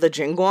the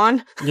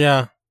Jingguan.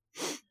 Yeah.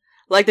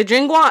 Like the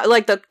Jingguan,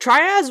 like the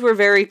Triads were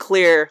very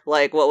clear,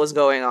 like what was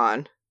going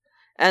on,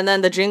 and then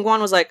the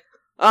Jingguan was like,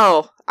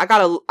 "Oh, I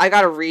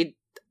gotta read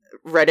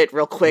Reddit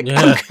real quick."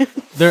 Yeah.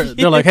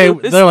 they're like,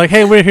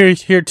 hey, we're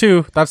here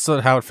too. That's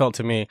how it felt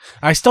to me.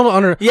 I still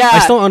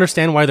don't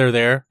understand why they're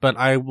there, but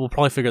I will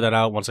probably figure that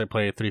out once I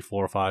play 3,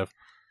 4, 5.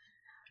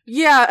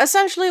 Yeah,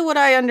 essentially what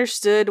I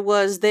understood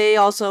was they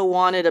also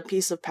wanted a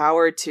piece of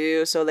power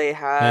too, so they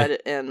had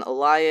an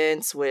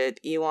alliance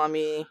with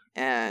Iwami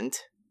and,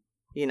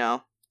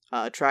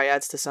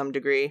 Triads to some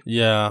degree.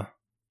 Yeah.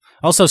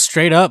 Also,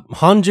 straight up,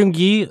 Han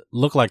Joong-gi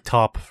looked like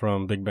Top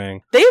from Big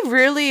Bang. They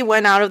really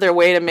went out of their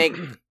way to make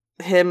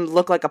him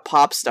look like a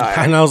pop star.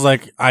 And I was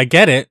like, I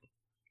get it.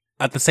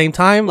 At the same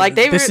time, like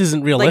this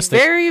isn't realistic.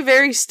 Like very,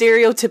 very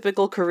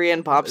stereotypical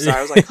Korean pop star.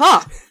 I was like,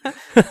 huh.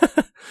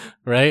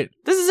 Right?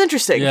 This is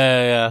interesting.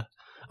 Yeah.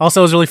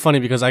 Also, it was really funny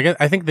because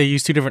I think they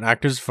used 2 different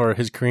actors for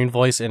his Korean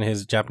voice and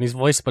his Japanese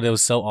voice, but it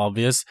was so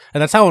obvious.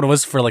 And that's how it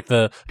was for like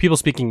the people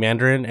speaking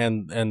Mandarin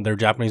and their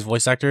Japanese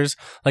voice actors.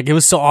 Like it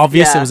was so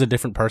obvious it was a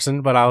different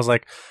person, but I was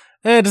like,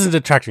 it doesn't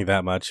detract me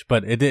that much.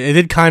 But it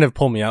did kind of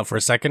pull me out for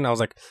a second. I was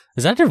like,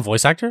 is that their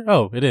voice actor?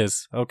 Oh, it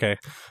is. Okay.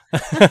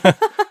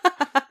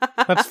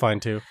 That's fine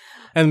too.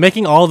 And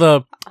making all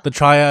the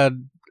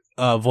Triad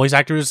voice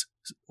actors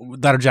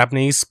that are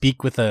Japanese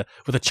speak with a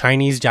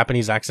Chinese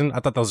Japanese accent. I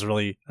thought that was a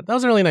really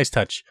nice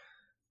touch.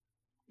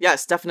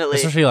 Yes, definitely.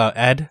 Especially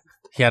Ed.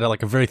 He had a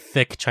very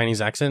thick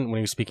Chinese accent when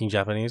he was speaking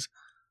Japanese.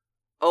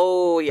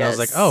 Oh yes. And I was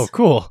like, oh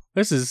cool.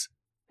 This is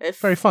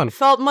very fun. It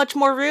felt much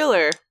more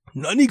realer.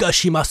 Nani ga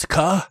shimasu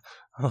ka?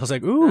 I was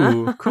like,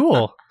 ooh,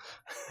 cool.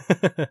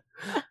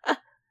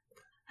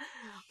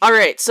 All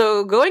right,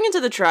 so going into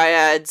the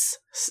Triads,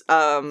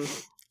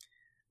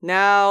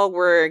 now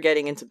we're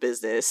getting into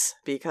business,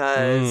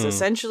 because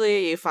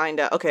essentially you find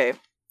out, okay,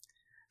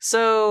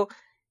 so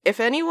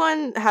if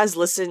anyone has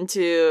listened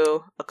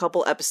to a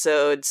couple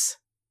episodes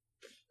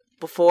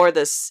before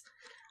this,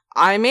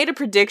 I made a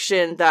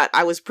prediction that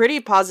I was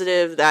pretty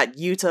positive that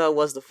Yuta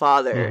was the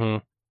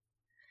father,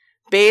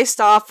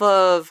 based off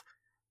of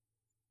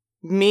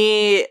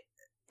me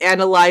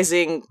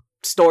analyzing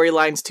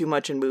storylines too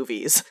much in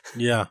movies.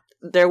 Yeah.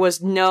 There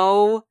was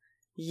no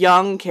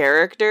young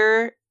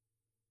character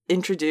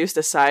introduced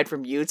aside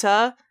from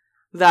Yuta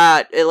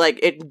that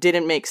it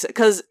didn't make sense,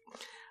 because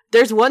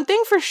there's one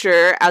thing for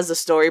sure as the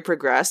story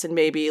progressed, and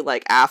maybe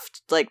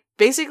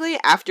basically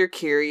after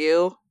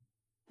Kiryu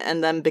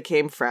and them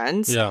became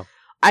friends,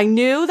 I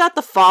knew that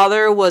the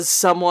father was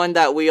someone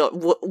that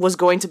was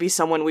going to be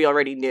someone we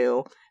already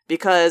knew,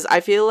 because I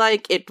feel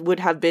like it would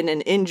have been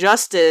an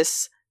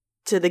injustice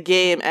to the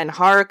game and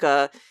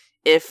Haruka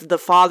if the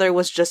father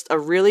was just a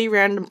really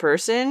random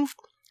person,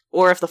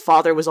 or if the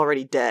father was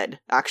already dead,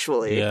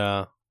 actually.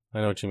 Yeah, I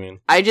know what you mean.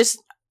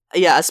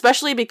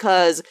 Especially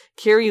because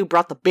Kiryu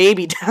brought the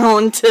baby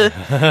down to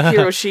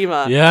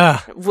Hiroshima.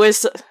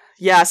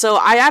 So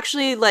I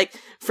actually, like,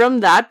 from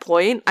that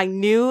point, I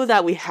knew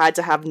that we had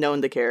to have known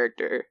the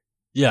character.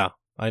 Yeah,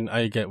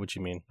 I get what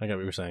you mean. I get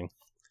what you're saying.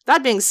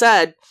 That being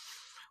said,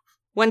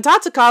 when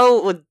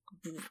Tatsukawa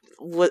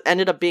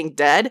ended up being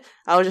dead,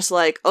 I was just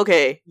like,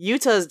 okay,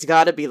 Yuta's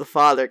gotta be the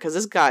father, because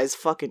this guy's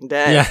fucking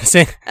dead. Yeah,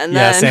 same.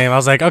 Same. I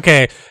was like,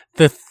 okay,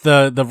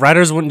 the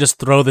writers wouldn't just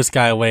throw this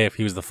guy away if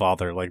he was the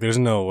father. Like, there's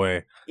no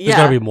way. There's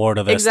gotta be more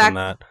to this than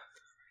that.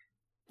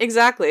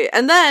 Exactly.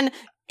 And then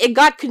it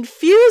got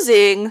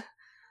confusing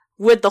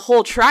with the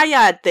whole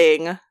triad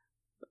thing,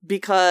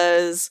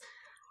 because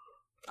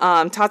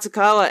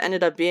Tatsukawa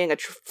ended up being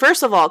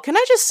first of all, can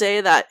I just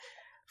say that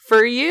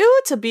for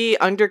you to be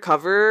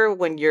undercover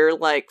when you're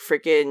like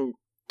freaking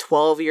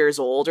 12 years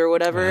old or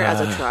whatever as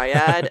a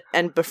triad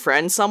and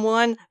befriend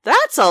someone,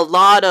 that's a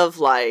lot of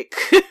like,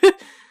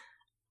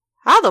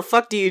 how the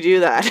fuck do you do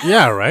that?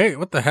 Yeah, right?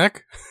 What the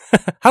heck?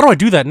 How do I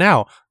do that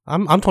now?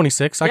 I'm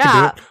 26. I can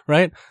do it,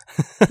 right?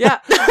 Yeah.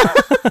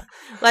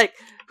 Like,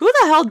 who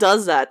the hell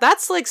does that?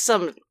 That's like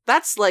some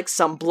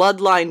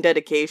bloodline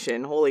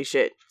dedication. Holy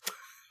shit.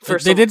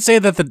 They did say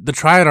that the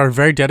Triad are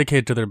very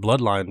dedicated to their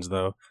bloodlines,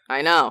 though.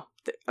 I know.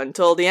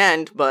 Until the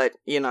end, but,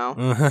 you know.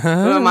 Who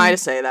am I to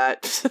say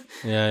that?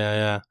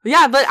 Yeah.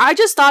 Yeah, but I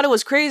just thought it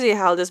was crazy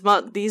how these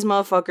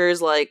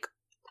motherfuckers, like,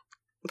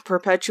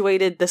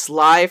 perpetuated this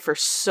lie for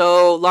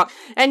so long.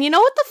 And you know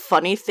what the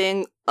funny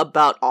thing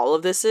about all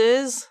of this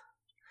is?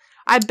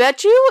 I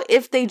bet you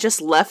if they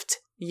just left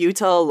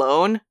Yuta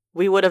alone,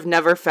 we would have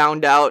never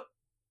found out.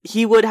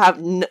 He would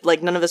have,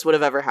 none of this would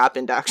have ever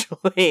happened,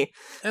 actually.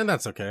 And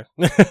that's okay.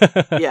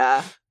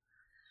 Yeah.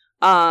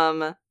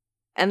 And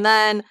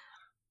then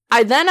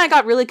I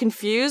got really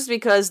confused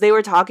because they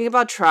were talking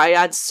about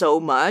triads so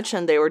much,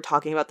 and they were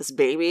talking about this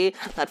baby,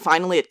 that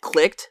finally it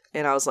clicked,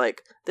 and I was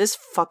like, this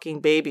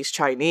fucking baby's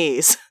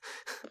Chinese.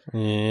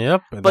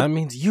 Yep, but that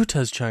means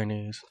Yuta's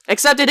Chinese.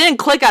 Except it didn't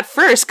click at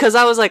first, because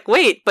I was like,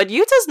 wait, but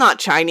Yuta's not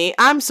Chinese.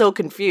 I'm so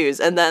confused.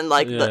 And then,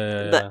 like,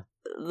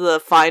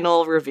 the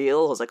final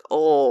reveal was like,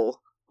 oh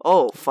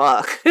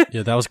fuck.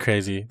 Yeah, that was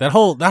crazy. That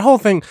whole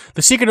thing,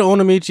 the secret of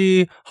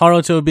Onomichi,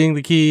 Haruto being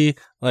the key,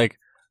 like,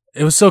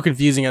 it was so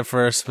confusing at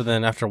first, but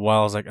then after a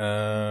while I was like,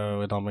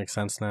 oh, it all makes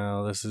sense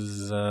now. This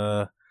is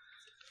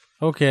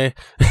okay.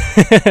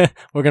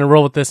 We're gonna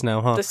roll with this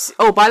now, huh?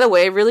 By the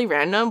way, really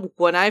random,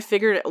 when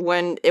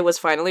it was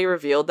finally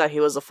revealed that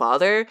he was the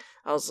father,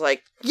 I was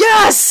like,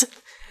 yes!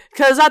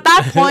 Because at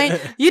that point,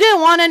 you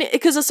didn't want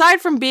because aside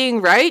from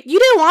being right, you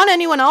didn't want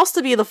anyone else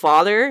to be the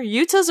father.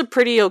 Yuta's a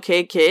pretty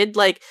okay kid.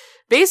 Like,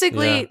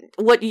 basically,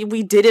 what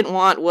we didn't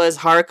want was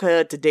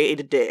Haruka to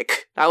date a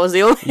dick. That was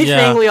the only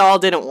thing we all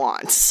didn't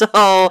want.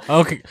 So...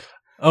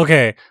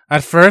 Okay.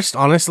 At first,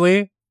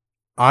 honestly,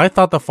 I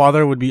thought the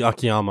father would be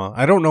Akiyama.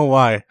 I don't know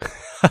why.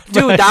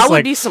 Dude, that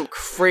would be some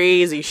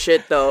crazy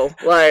shit, though.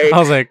 Like, I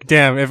was like,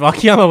 damn, if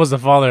Akiyama was the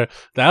father,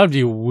 that would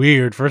be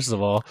weird, first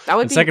of all.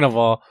 Second of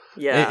all,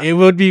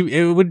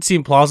 it would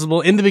seem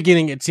plausible. In the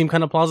beginning, it seemed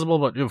kind of plausible,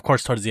 but of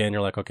course, towards the end,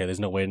 you're like, okay, there's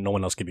no way, no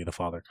one else could be the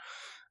father.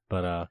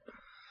 But,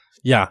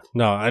 yeah,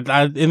 no,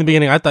 I in the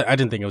beginning, I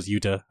didn't think it was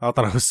Yuta. I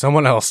thought it was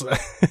someone else.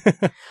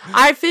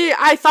 I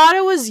thought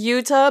it was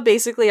Yuta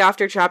basically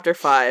after chapter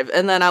 5,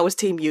 and then I was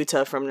team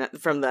Yuta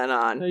from then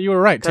on. You were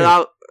right,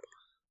 too.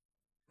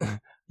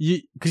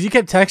 Because you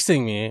kept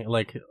texting me,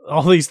 like,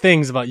 all these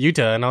things about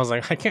Yuta, and I was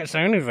like, I can't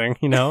say anything,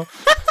 you know?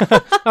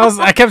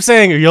 I kept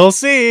saying, you'll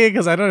see,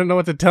 because I don't know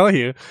what to tell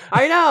you.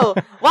 I know.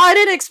 Well, I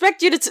didn't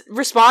expect you to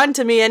respond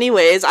to me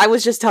anyways. I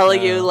was just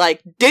telling you,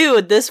 like,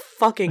 dude, this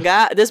fucking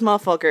guy, this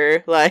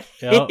motherfucker, like...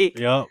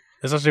 Yep.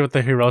 Especially with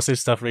the Hirose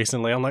stuff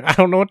recently. I'm like, I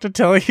don't know what to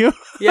tell you.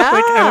 Yeah.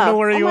 Like, I don't know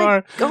where you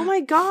are. Oh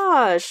my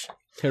gosh.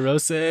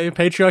 Hirose,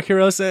 Patriarch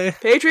Hirose.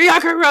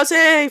 Patriarch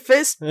Hirose,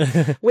 fist,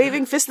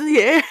 waving fist in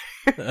the air.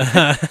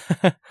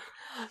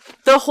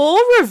 The whole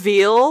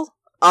reveal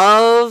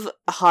of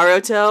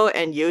Haruto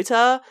and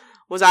Yuta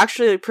was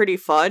actually pretty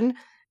fun.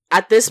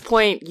 At this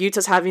point,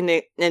 Yuta's having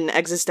an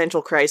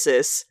existential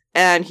crisis,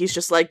 and he's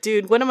just like,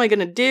 dude, what am I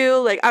gonna do?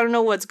 Like, I don't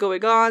know what's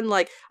going on.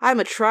 Like, I'm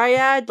a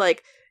triad,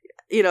 like,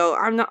 you know,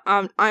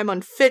 I'm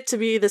unfit to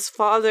be this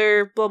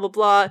father, blah, blah,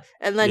 blah.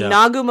 And then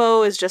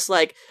Nagumo is just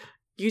like,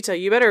 Yuta,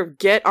 you better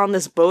get on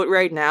this boat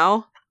right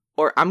now,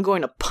 or I'm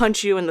going to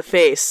punch you in the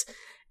face.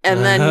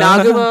 And then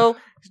Nagumo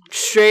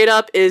straight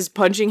up is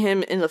punching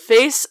him in the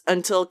face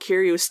until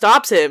Kiryu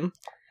stops him.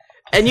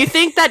 And you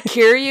think that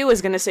Kiryu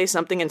is going to say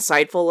something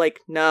insightful like,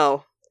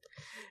 no.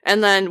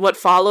 And then what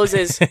follows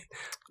is,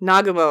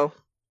 Nagumo,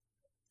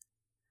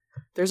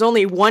 there's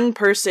only one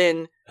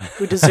person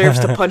who deserves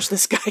to punch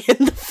this guy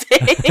in the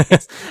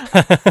face.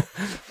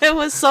 It It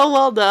was so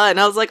well done.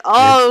 I was like,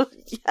 oh,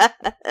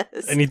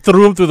 yes. And he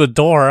threw him through the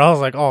door. I was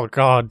like, oh,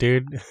 God,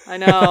 dude. I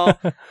know.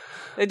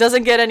 It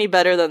doesn't get any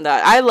better than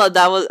that. I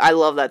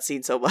love that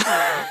scene so much.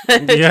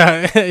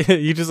 Yeah.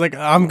 You just like,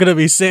 I'm going to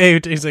be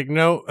saved. He's like,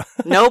 no.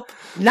 Nope.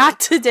 Not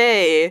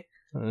today.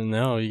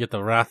 No, you get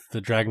the Wrath of the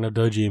Dragon of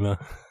Dojima.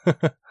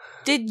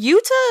 Did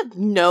Yuta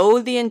know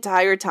the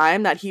entire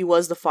time that he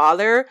was the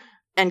father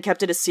and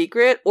kept it a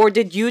secret? Or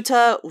did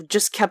Yuta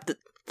just kept the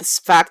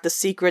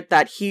secret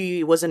that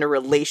he was in a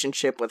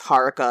relationship with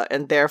Haruka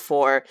and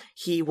therefore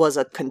he was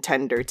a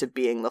contender to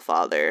being the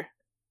father?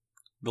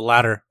 The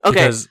latter.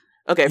 Okay.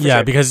 Okay, for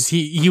sure. Because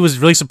he was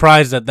really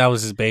surprised that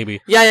was his baby.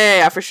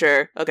 Yeah, for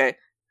sure. Okay.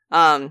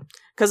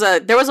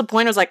 Because there was a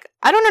point I was like,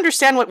 I don't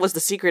understand what was the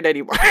secret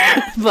anymore,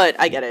 but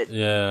I get it.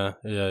 Yeah.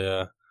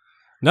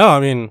 No, I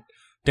mean,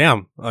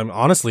 damn. I'm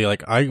honestly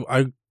like, man,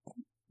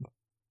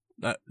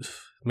 I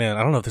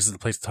don't know if this is the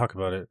place to talk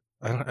about it.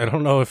 I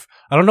don't know what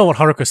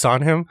Haruka saw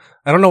in him.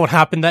 I don't know what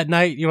happened that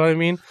night. You know what I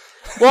mean?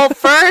 Well,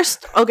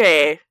 first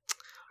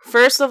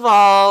of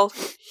all,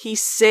 he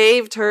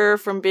saved her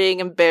from being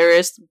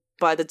embarrassed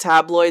by the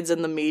tabloids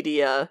and the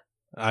media.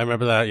 I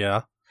remember that, yeah.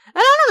 And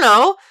I don't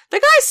know. The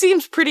guy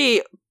seems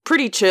pretty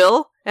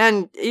chill.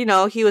 And,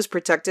 he was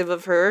protective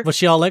of her. Was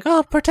she all like,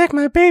 oh, protect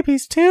my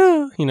babies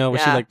too?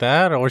 Was she like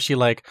that? Or was she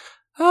like,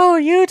 oh,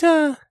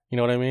 Yuta? You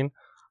know what I mean?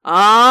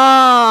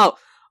 Oh,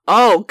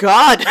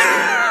 God.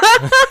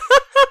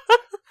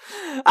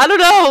 I don't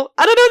know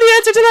the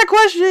answer to that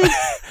question.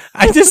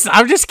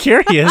 I'm just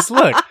curious.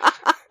 Look.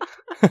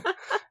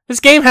 This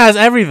game has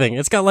everything.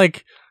 It's got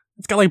like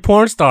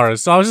porn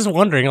stars. So I was just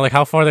wondering like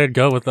how far they'd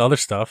go with the other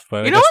stuff,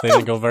 but I guess they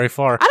didn't go very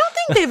far. I don't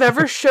think they've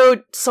ever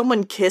showed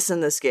someone kiss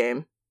in this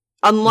game.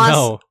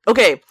 Unless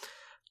okay.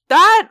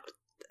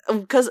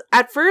 Because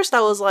at first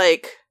I was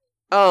like,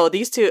 oh,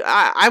 these two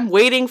I'm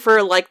waiting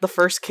for like the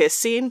first kiss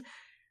scene.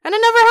 And it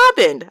never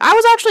happened. I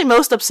was actually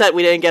most upset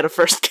we didn't get a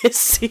first kiss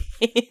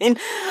scene.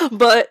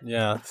 But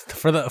yeah,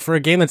 for a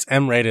game that's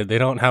M-rated, they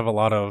don't have a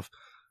lot of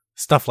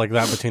stuff like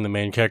that between the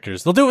main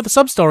characters. They'll do it with the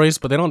sub-stories,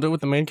 but they don't do it with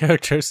the main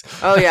characters.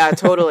 Oh yeah,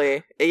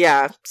 totally.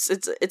 Yeah,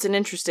 it's an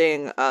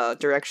interesting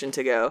direction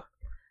to go.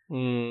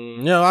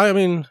 Yeah, I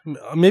mean,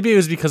 maybe it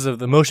was because of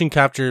the motion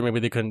capture. Maybe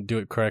they couldn't do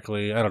it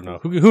correctly. I don't know.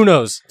 Who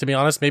knows? To be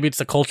honest, maybe it's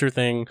a culture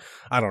thing.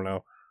 I don't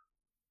know.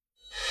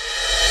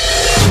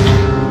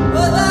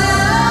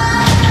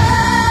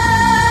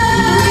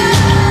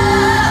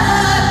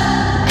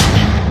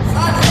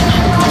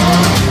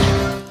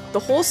 The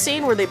whole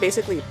scene where they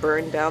basically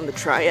burned down the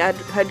Triad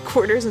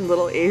headquarters in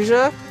Little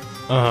Asia.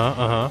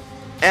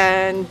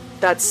 And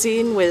that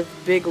scene with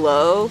Big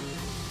Lo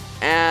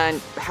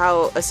and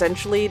how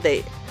essentially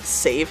they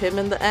save him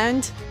in the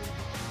end.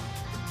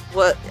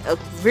 What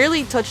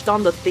really touched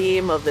on the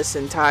theme of this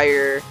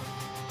entire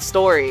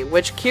story,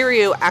 which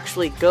Kiryu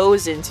actually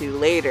goes into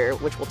later,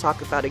 which we'll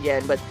talk about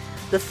again, but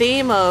the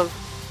theme of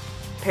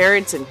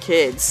parents and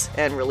kids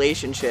and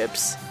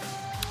relationships.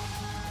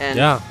 And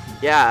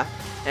yeah.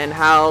 And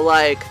how,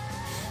 like,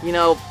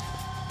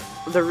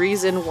 the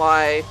reason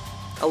why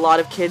a lot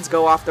of kids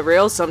go off the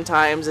rails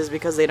sometimes is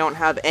because they don't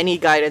have any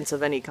guidance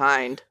of any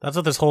kind. That's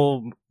what this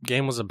whole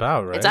game was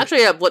about, right? It's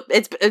actually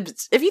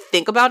it's if you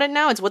think about it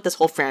now, it's what this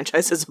whole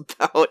franchise is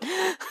about.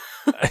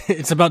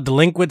 It's about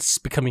delinquents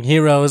becoming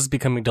heroes,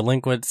 becoming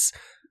delinquents.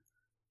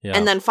 Yeah.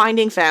 And then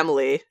finding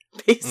family,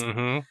 basically.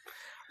 Mm-hmm.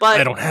 But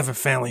I don't have a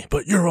family,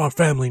 but you're our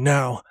family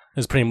now.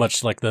 Is pretty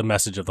much like the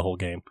message of the whole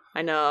game.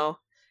 I know.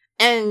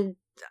 And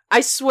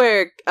I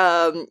swear,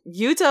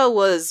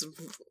 Yuta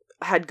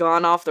had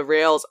gone off the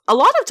rails. A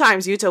lot of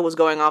times Yuta was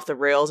going off the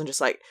rails and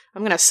just like,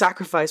 I'm gonna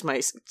sacrifice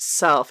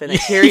myself. And then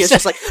Kiryu's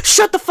just like,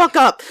 shut the fuck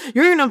up!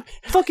 You're gonna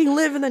fucking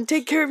live and then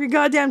take care of your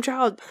goddamn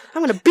child.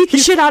 I'm gonna beat the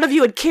shit out of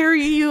you and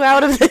carry you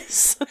out of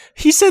this.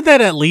 He said that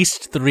at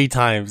least 3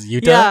 times,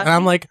 Yuta. Yeah. And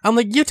I'm like,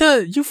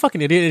 Yuta, you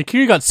fucking idiot. And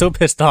Kiryu got so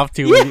pissed off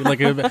too. Yeah.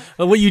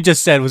 When what you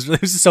just said was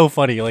so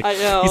funny. Like, I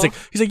know. He's like,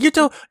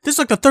 Yuta, this is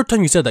like the 3rd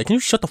time you said that. Can you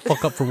shut the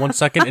fuck up for 1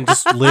 second and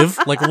just live?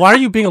 Like, why are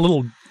you being a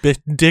little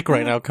dick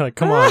right now?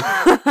 Come on.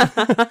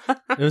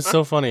 It was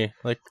so funny.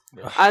 Like,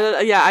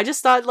 I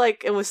just thought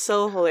like it was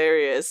so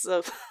hilarious.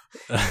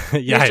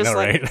 Yeah, I know, like,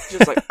 right?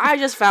 Just like, I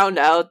just found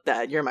out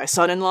that you're my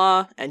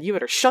son-in-law, and you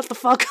better shut the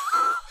fuck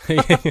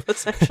up.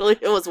 Essentially,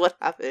 it was what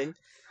happened.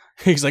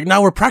 He's like,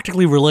 now we're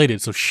practically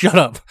related, so shut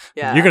up.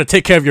 Yeah. You're gonna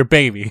take care of your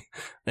baby.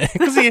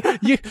 Because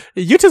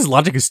Yuta's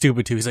logic is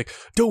stupid too. He's like,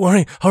 don't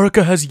worry,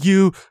 Haruka has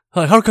you.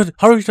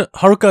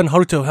 Haruka and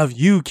Haruto have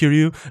you,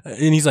 Kiryu.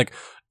 And he's like,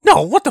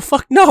 no, what the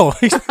fuck? No.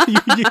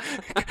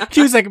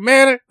 He was like,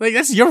 man, like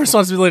that's your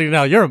responsibility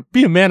now.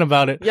 Be a man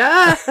about it.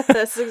 Yeah,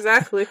 that's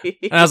exactly.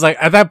 And I was like,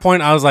 at that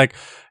point, I was like,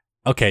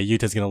 okay,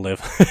 Yuta's gonna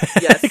live.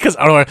 Yes. Because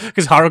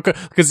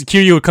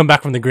Kiryu would come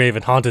back from the grave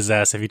and haunt his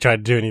ass if he tried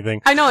to do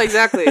anything. I know,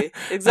 exactly.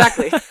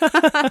 Exactly.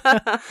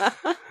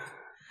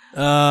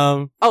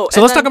 So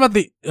let's talk about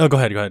go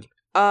ahead.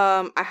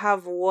 I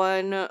have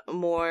one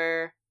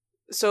more.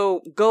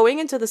 So going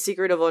into the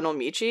Secret of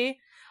Onomichi,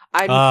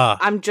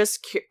 I'm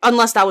just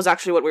unless that was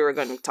actually what we were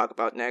going to talk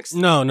about next.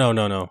 No.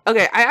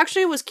 Okay, I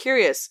actually was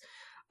curious.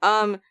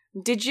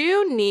 Did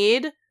you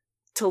need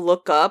to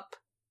look up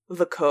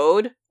the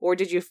code, or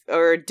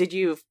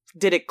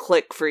did it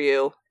click for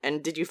you,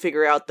 and did you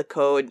figure out the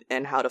code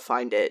and how to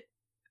find it?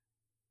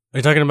 Are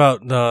you talking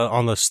about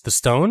the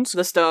stones?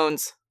 The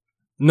stones.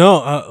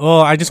 No,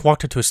 well, I just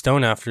walked up to a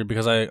stone after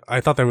because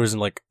I thought there was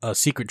like a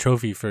secret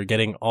trophy for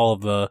getting all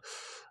of the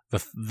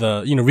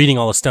reading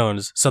all the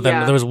stones. So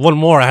then there was one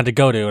more I had to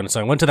go to, and so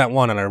I went to that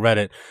one and I read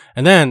it.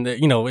 And then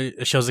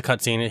it shows the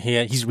cutscene.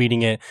 He's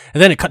reading it,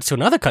 and then it cuts to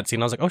another cutscene.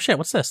 I was like, oh shit,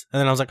 what's this? And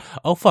then I was like,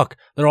 oh fuck,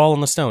 they're all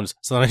on the stones.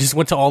 So then I just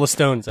went to all the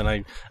stones and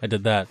I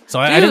did that. So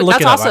I didn't look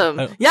it up. That's awesome.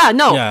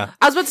 I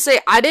was about to say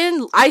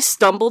I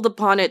stumbled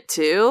upon it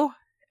too,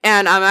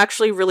 and I'm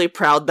actually really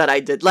proud that I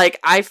did. Like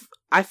I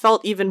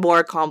felt even more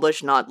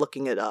accomplished not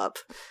looking it up.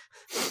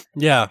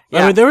 Yeah.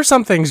 I mean, there were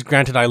some things,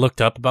 granted, I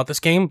looked up about this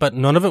game, but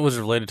none of it was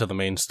related to the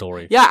main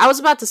story. Yeah, I was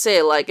about to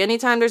say, like,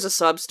 anytime there's a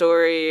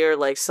sub-story or,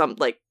 like, some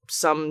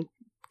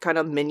kind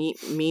of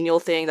menial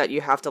thing that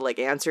you have to, like,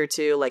 answer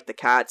to, like the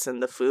cats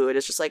and the food,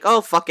 it's just like,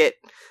 oh, fuck it.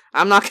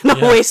 I'm not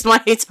gonna waste my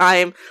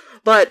time.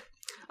 But,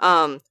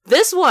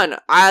 this one,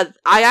 I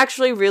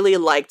actually really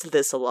liked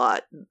this a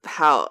lot,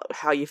 how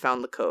you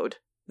found the code.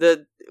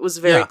 It was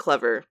very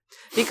clever.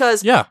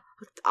 Because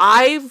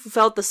I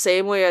felt the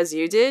same way as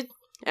you did.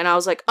 And I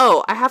was like,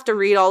 oh, I have to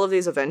read all of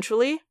these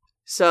eventually,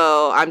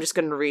 so I'm just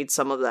going to read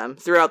some of them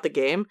throughout the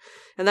game.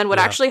 And then what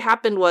actually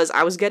happened was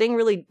I was getting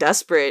really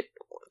desperate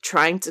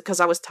because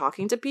I was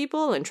talking to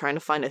people and trying to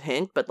find a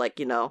hint, but like,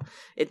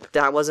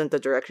 that wasn't the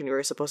direction you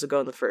were supposed to go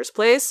in the first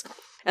place.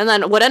 And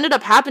then what ended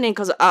up happening,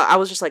 because I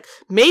was just like,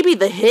 maybe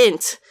the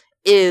hint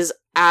is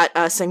at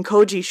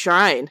Senkoji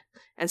Shrine.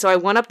 And so I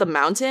went up the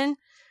mountain.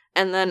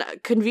 And then,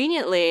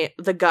 conveniently,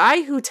 the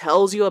guy who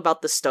tells you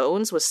about the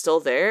stones was still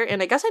there,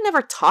 and I guess I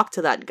never talked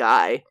to that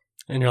guy.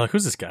 And you're like,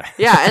 who's this guy?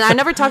 Yeah, and I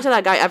never talked to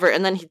that guy ever,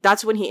 and then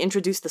that's when he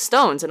introduced the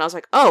stones, and I was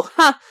like, oh,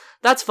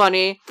 that's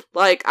funny.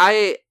 Like,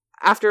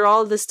 after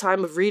all this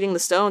time of reading the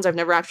stones, I've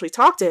never actually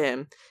talked to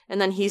him.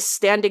 And then he's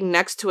standing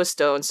next to a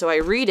stone, so I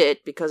read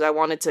it because I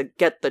wanted to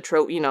get the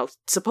trophy,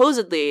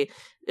 supposedly,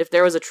 if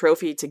there was a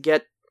trophy to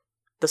get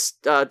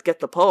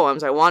the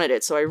poems, I wanted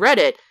it, so I read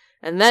it.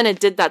 And then it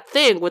did that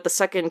thing with the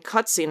second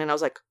cutscene, and I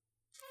was like,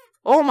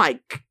 "Oh my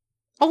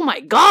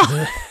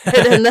god!"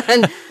 and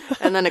then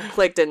it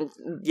clicked, and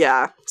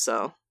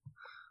so.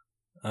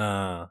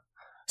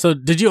 So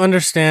did you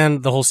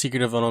understand the whole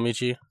secret of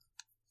Onomichi?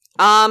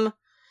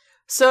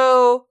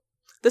 So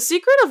the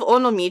secret of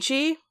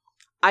Onomichi,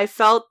 I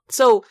felt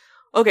so.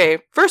 Okay,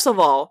 first of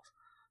all,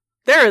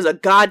 there is a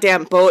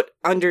goddamn boat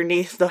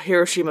underneath the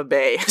Hiroshima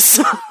Bay.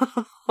 So.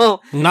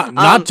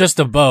 Not just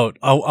a boat,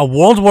 a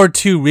World War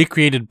II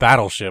recreated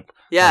battleship.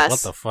 Yes. Like,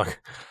 what the fuck?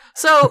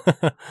 So,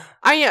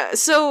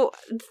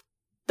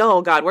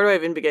 oh god, where do I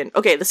even begin?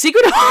 Okay, the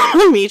secret of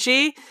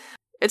Onomichi,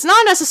 it's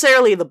not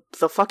necessarily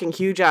the fucking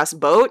huge-ass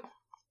boat.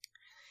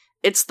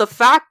 It's the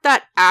fact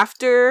that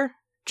after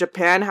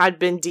Japan had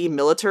been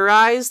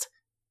demilitarized,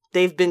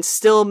 they've been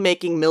still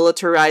making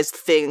militarized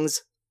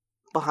things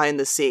behind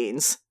the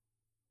scenes.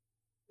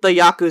 The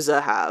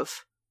Yakuza have.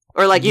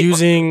 Or like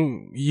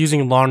using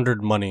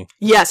laundered money.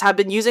 Yes, have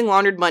been using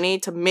laundered money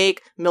to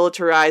make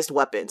militarized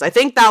weapons. I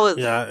think that was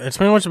it's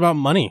pretty much about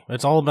money.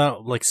 It's all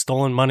about like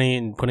stolen money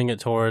and putting it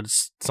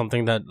towards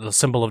something that the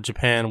symbol of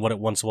Japan, what it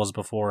once was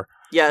before.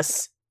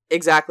 Yes,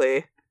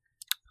 exactly.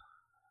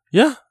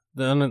 Yeah,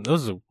 and it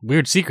was a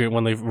weird secret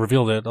when they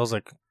revealed it. I was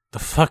like, the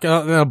fuck?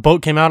 A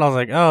boat came out. I was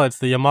like, oh, it's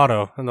the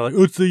Yamato, and they're like,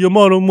 oh, it's the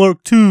Yamato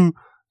Mark II.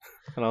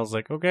 And I was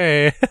like,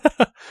 okay.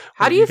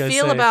 How do you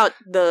feel about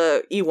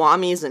the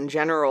Iwamis in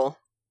general?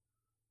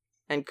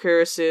 And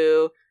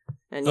Kurisu?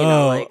 And,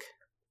 I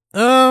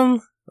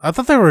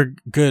thought they were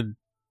good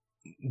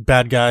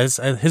bad guys.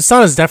 His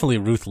son is definitely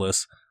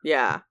ruthless.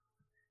 Yeah.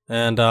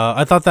 And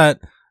I thought that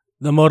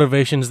the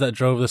motivations that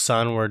drove the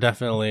son were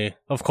definitely...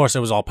 Of course,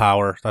 it was all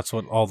power. That's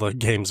what all the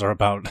games are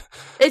about.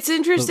 It's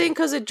interesting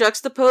because it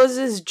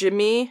juxtaposes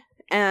Jimmy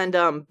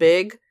and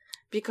Big.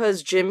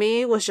 Because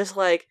Jimmy was just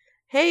like,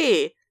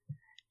 hey,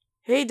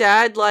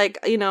 Dad, like,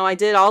 I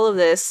did all of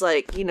this,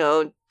 like,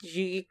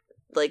 you,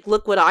 like,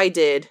 look what I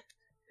did.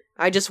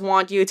 I just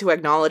want you to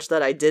acknowledge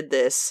that I did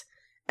this.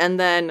 And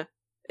then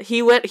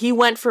he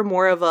went for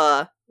more of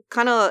a,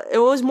 kind of, it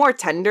was more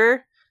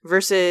tender,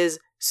 versus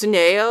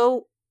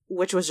Tsuneo,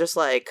 which was just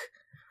like,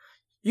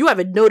 you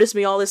haven't noticed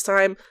me all this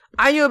time.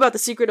 I knew about the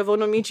secret of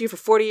Onomichi for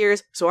 40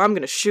 years, so I'm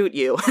gonna shoot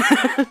you.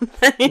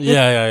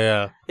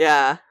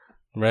 Yeah.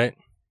 Right?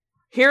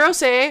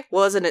 Hirose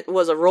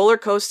was a roller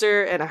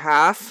coaster and a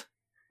half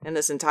in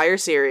this entire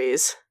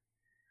series.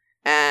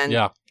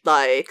 And,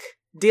 like,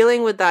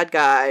 dealing with that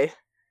guy,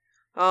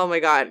 oh my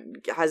god,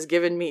 has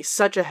given me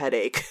such a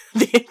headache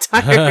the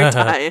entire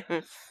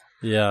time.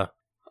 Yeah.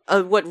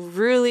 What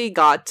really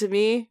got to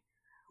me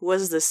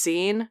was the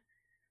scene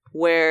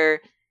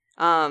where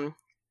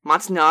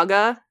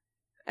Matsunaga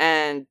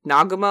and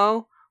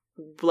Nagumo,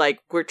 like,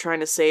 were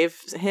trying to save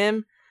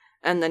him,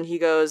 and then he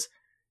goes,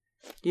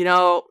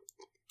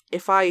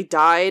 if I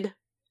died,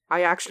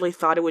 I actually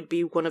thought it would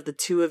be one of the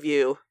two of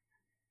you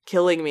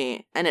killing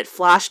me. And it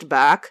flashed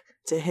back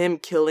to him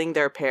killing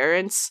their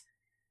parents.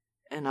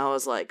 And I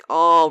was like,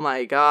 oh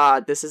my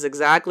god, this is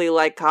exactly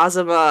like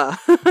Kazuma.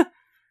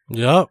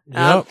 Yep.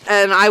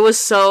 And I was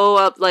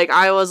so,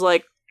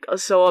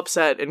 so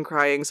upset and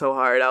crying so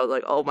hard. I was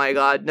like, oh my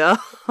god, no.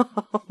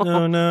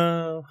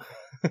 No.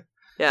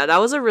 Yeah, that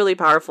was a really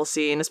powerful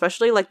scene,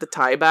 especially like the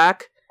tie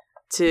back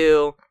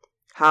to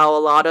how a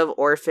lot of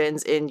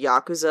orphans in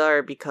Yakuza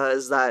are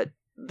because that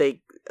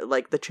they,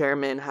 like, the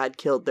chairman had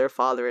killed their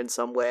father in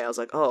some way. I was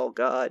like, oh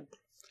god.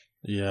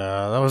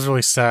 Yeah, that was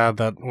really sad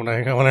that when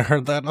I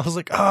heard that, I was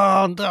like,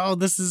 oh no,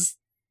 this is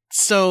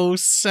so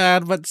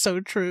sad but so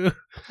true.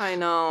 I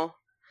know.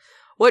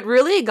 What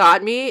really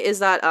got me is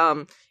that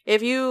a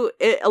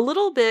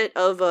little bit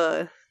of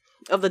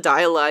the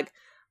dialogue,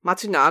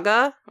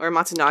 Matsunagi,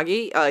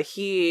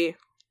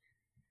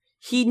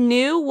 he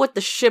knew what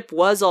the ship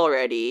was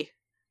already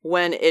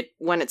when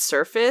it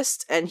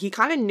surfaced, and he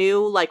kind of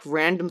knew like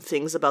random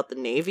things about the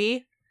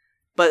Navy,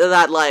 but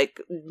that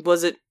like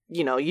wasn't,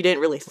 you didn't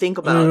really think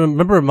about.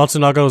 Remember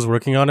Matsunaga was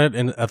working on it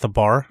at the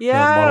bar?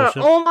 Yeah.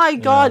 Oh my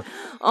god.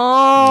 Yeah.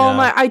 Oh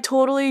my! I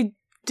totally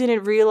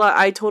didn't realize.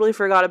 I totally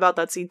forgot about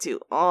that scene too.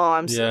 Oh,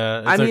 I'm so.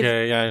 Yeah, it's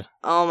okay. Yeah.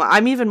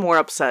 I'm even more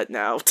upset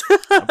now.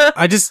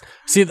 I just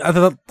see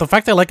the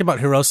fact I liked about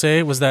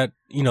Hirose was that,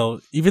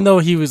 even though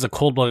he was a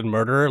cold-blooded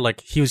murderer,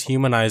 like he was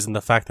humanized in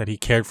the fact that he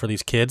cared for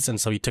these kids, and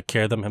so he took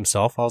care of them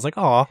himself. I was like,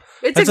 "Aw,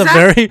 it's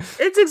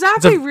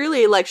exactly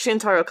really like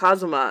Shintaro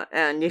Kazuma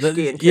and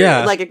Nishiki and Kiryu.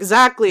 Yeah, like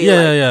exactly.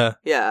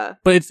 Yeah.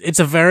 But it's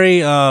a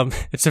very I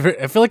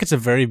feel like it's a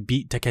very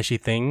beat Takeshi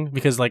thing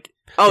because like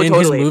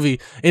totally.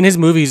 in his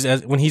movies,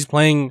 when he's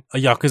playing a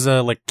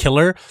Yakuza like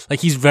killer, like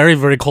he's very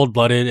very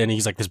cold-blooded and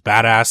he's like this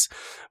badass,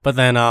 but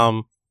then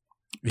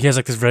he has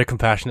like this very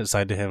compassionate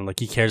side to him. Like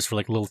he cares for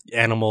like little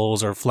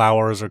animals or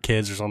flowers or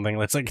kids or something.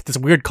 It's like this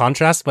weird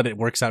contrast, but it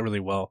works out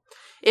really well.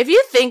 If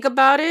you think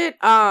about it,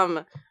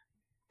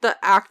 the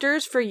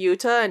actors for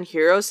Yuta and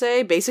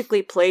Hirose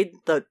basically played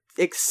the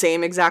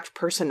same exact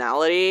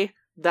personality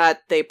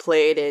that they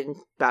played in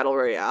Battle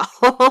Royale.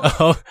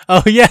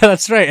 oh yeah,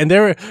 that's right. And they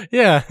were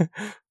yeah.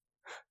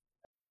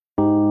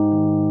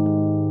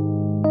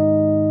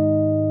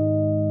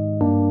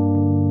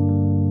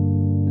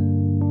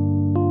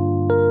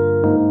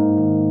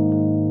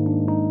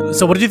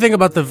 So what did you think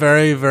about the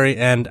very, very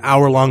end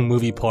hour-long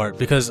movie part?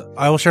 Because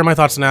I will share my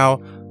thoughts now.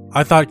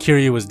 I thought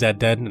Kiryu was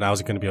dead, and I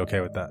was going to be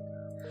okay with that.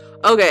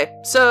 Okay,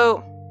 so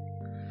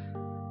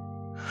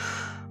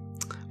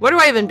where do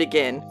I even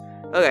begin?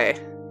 Okay,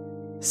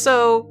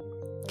 so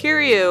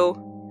Kiryu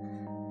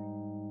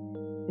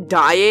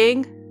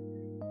dying.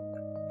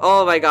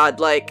 Oh my god,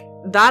 like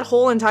that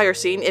whole entire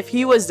scene. If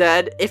he was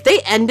dead, if they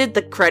ended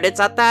the credits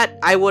at that,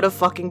 I would have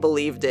fucking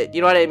believed it.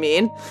 You know what I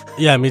mean?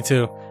 Yeah, me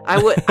too. I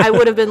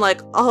would have been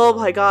like, oh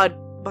my god,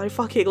 my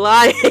fucking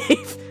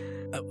life.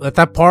 At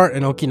that part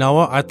in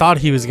Okinawa, I thought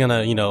he was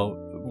gonna,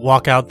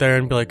 walk out there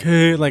and be like,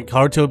 hey, like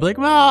Haruto would be like,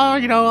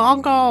 well,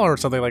 uncle, or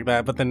something like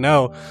that. But then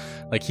no,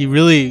 like he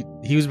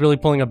was really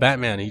pulling a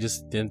Batman. He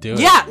just didn't do it.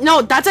 Yeah,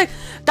 no, that's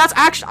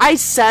actually, I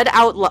said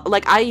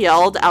I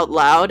yelled out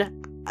loud,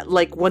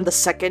 like when the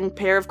second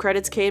pair of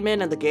credits came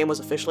in and the game was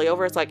officially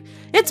over. It's like,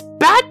 it's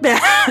Batman.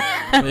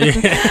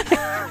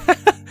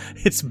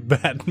 It's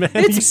Batman.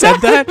 You said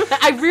that?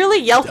 I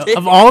really yelled it.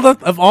 Of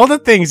all the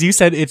things you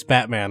said, it's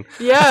Batman.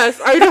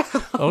 Yes, I know.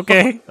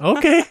 Okay,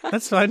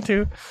 that's fine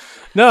too.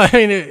 No, I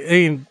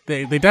mean,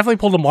 they definitely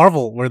pulled a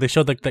Marvel where they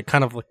showed like that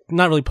kind of like,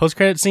 not really post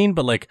credit scene,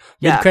 but like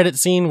mid credit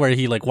scene where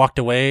he like walked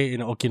away in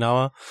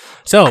Okinawa.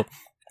 So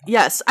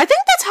yes, I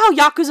think that's how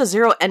Yakuza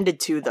 0 ended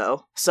too,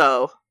 though.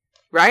 So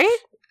right?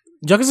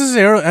 Yakuza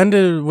 0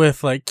 ended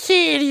with like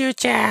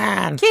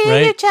Kiryu-chan,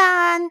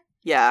 Kiryu-chan. Right?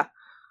 Yeah.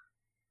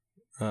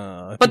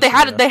 But they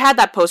had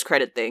that post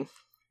credit thing.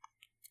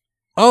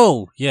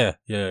 Oh yeah.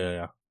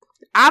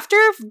 After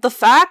the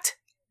fact,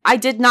 I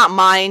did not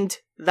mind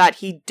that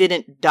he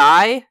didn't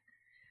die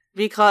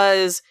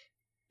because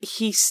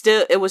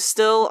it was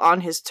still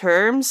on his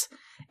terms,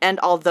 and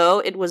although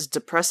it was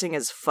depressing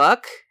as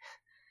fuck,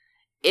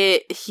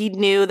 he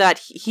knew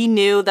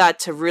that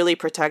to really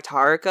protect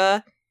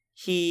Haruka,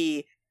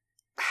 he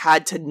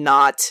had to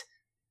not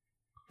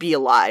be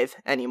alive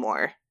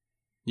anymore.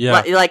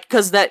 Yeah,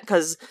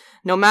 because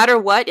no matter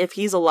what, if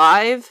he's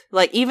alive,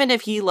 like even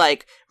if he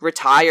like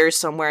retires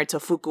somewhere to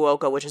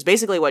Fukuoka, which is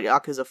basically what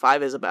Yakuza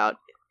 5 is about,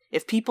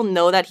 if people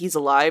know that he's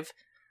alive,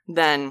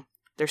 then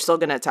they're still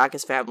gonna attack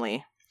his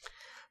family.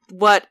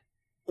 What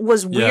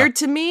was weird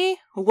to me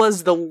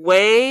was the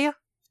way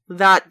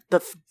that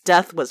the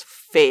death was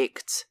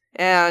faked.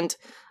 And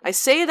I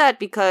say that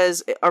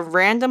because a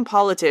random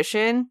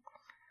politician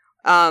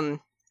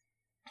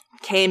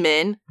came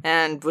in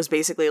and was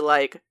basically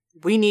like,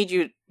 we need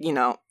you,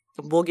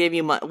 we'll give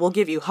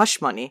you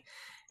hush money.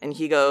 And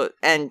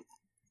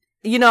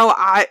you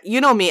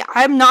know me,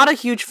 I'm not a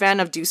huge fan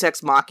of Deus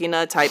Ex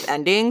Machina type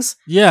endings.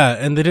 Yeah,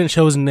 and they didn't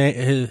show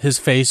his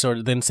face, or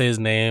didn't say his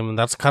name, and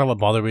that's kind of what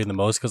bothered me the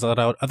most, because I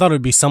thought it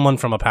would be someone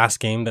from a past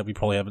game that we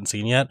probably haven't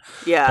seen yet.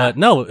 Yeah. But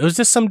no, it was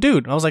just some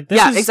dude. I was like,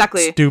 this is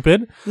exactly.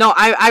 stupid. No,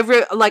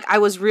 I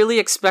was really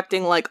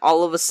expecting, like,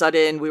 all of a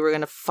sudden we were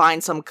gonna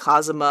find some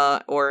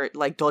Kazuma or,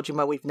 like,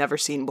 Dojima we've never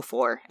seen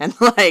before. And,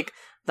 like,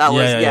 that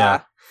was,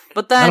 yeah.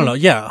 But then... I don't know,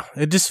 yeah.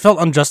 It just felt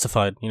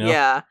unjustified, you know?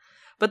 Yeah.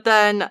 But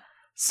then...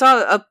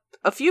 So,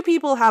 a few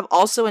people have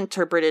also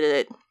interpreted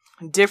it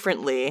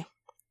differently,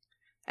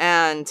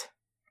 and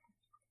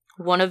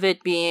one of it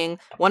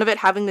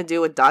having to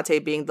do with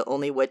Date being the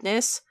only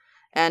witness,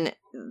 and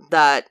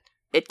that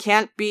it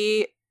can't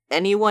be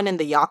anyone in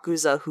the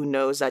Yakuza who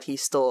knows that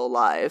he's still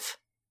alive.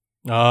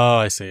 Oh,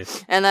 I see.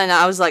 And then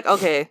I was like,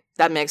 okay,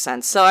 that makes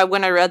sense. So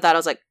when I read that, I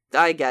was like,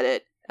 I get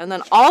it. And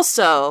then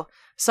also,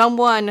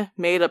 someone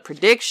made a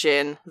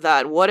prediction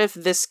that what if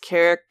this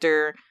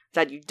character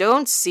that you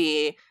don't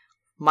see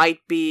might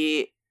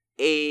be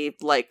a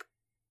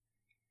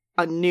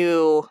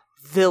new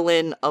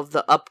villain of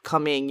the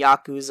upcoming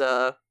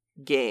Yakuza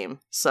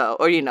game. So,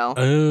 or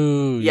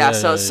Oh, yeah.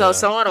 So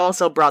someone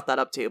also brought that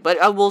up too. But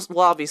we'll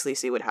obviously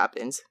see what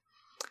happens.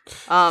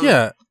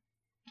 Yeah.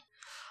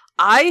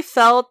 I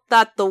felt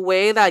that the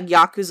way that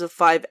Yakuza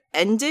 5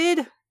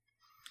 ended,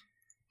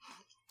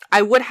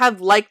 I would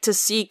have liked to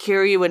see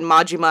Kiryu and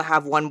Majima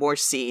have one more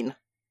scene.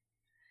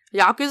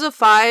 Yakuza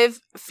 5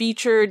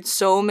 featured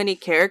so many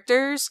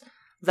characters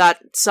that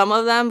some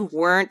of them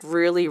weren't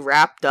really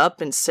wrapped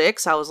up in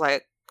 6. I was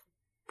like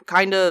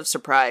kind of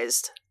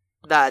surprised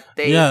that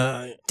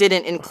they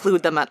didn't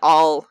include them at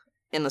all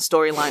in the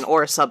storyline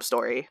or a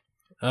sub-story.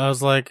 I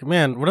was like,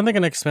 man, when are they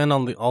going to expand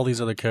on all these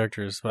other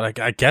characters? But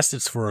I guess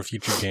it's for a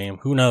future game.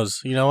 Who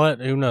knows? You know what?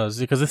 Who knows?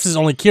 Because this is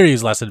only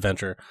Kiryu's last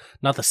adventure,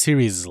 not the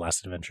series'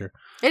 last adventure.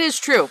 It is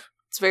true.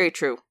 It's very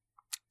true.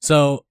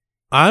 So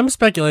I'm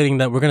speculating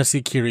that we're going to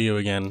see Kiryu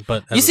again,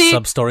 but as a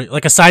sub-story,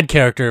 like a side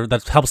character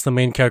that helps the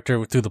main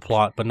character through the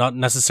plot, but not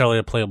necessarily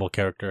a playable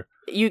character.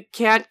 You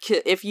can't,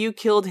 if you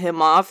killed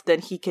him off,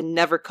 then he can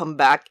never come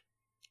back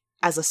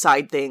as a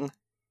side thing,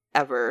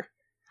 ever.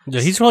 Yeah,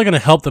 he's probably going to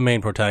help the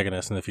main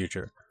protagonist in the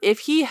future.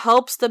 If he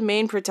helps the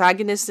main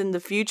protagonist in the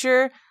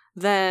future,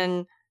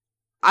 then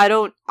I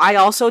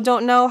also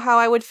don't know how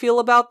I would feel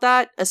about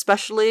that,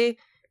 especially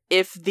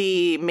if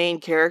the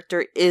main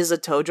character is a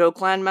Tojo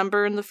clan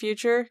member in the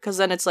future, because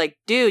then it's like,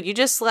 dude, you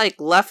just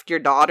left your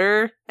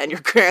daughter and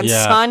your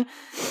grandson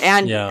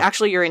and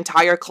actually your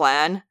entire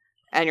clan,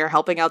 and you're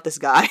helping out this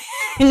guy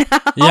now.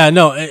 Yeah,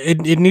 no,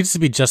 it needs to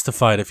be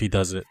justified if he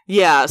does it.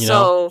 Yeah,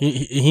 so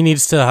he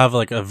needs to have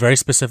a very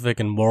specific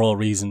and moral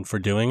reason for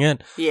doing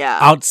it. Yeah.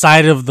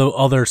 Outside of the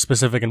other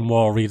specific and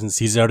moral reasons,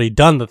 he's already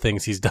done the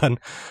things he's done.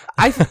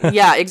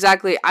 Yeah,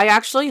 exactly. I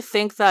actually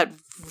think that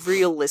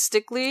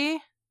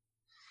realistically,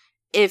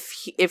 if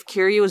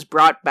Kiryu is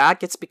brought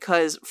back, it's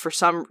because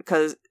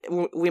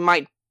we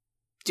might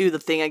do the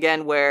thing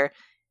again where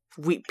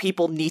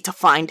people need to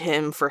find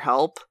him for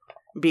help,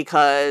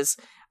 because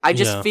I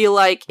just feel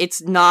like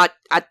it's not,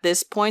 at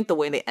this point, the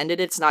way they ended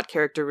it, it's not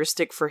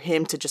characteristic for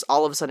him to just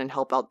all of a sudden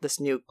help out this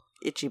new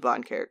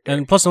Ichiban character.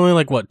 And plus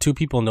only 2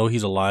 people know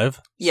he's alive.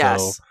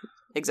 Yes, so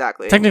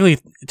exactly. Technically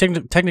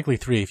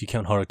 3 if you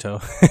count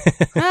Haruto.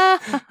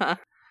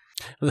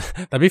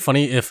 That'd be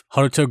funny if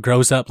Haruto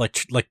grows up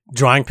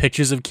drawing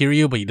pictures of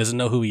Kiryu, but he doesn't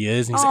know who he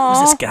is. And he's like,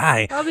 who's this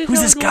guy?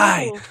 Who's this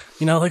guy?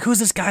 Who's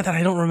this guy that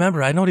I don't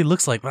remember? I know what he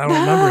looks like, but I don't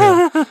remember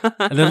him.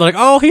 And then they're like,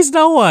 oh, he's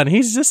no one.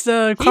 He's just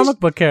a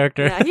comic book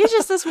character. Yeah, he's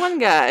just this one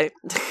guy.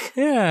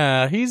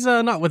 Yeah, he's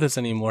not with us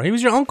anymore. He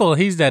was your uncle.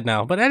 He's dead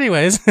now. But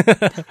anyways,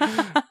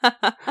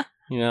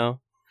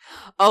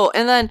 Oh,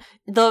 and then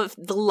the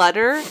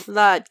letter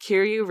that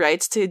Kiryu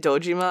writes to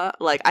Dojima,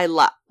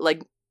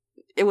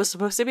 it was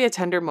supposed to be a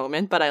tender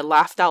moment, but I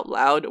laughed out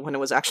loud when it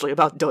was actually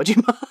about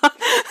Dojima.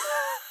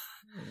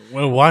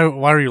 Well, why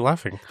are you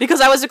laughing? Because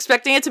I was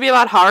expecting it to be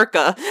about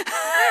Haruka.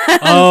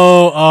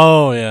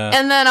 Oh, yeah.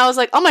 And then I was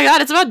like, oh my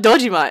god, it's about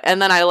Dojima. And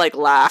then I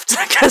laughed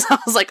because I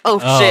was like, oh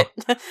shit.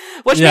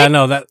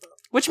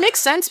 Which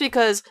makes sense,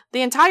 because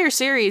the entire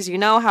series, you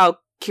know how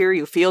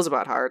Kiryu feels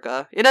about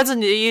Haruka.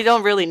 You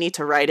don't really need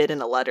to write it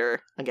in a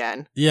letter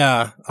again.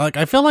 Yeah,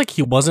 I feel like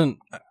he wasn't.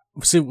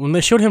 See, when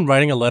they showed him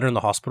writing a letter in the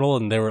hospital,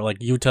 and they were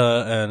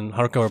Yuta and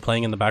Haruka were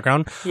playing in the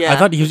background, I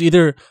thought he was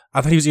either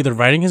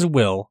writing his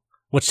will,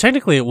 which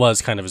technically it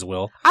was kind of his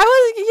will.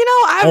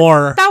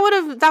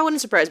 That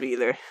wouldn't surprise me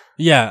either.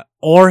 Yeah,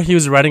 or he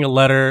was writing a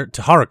letter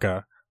to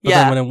Haruka. But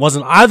then when it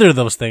wasn't either of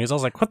those things, I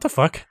was like, what the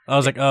fuck? I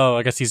was like, oh,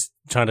 I guess he's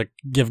trying to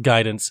give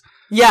guidance.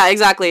 Yeah,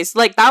 exactly. It's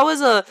that was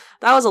a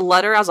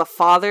letter as a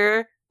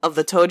father of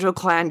the Tojo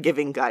clan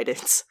giving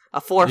guidance. A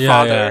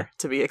forefather,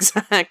 to be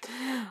exact.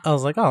 I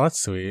was like, oh,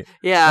 that's sweet.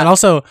 Yeah. And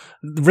also,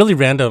 really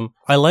random,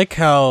 I like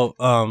how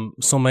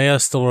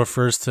Somaya still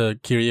refers to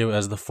Kiryu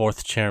as the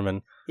 4th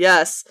chairman.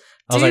 Yes.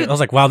 I was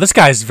like, wow, this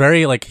guy's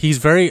very like he's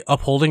very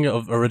upholding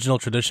of original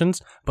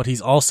traditions, but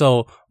he's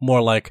also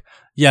more like,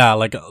 yeah,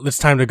 like it's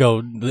time to go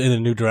in a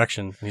new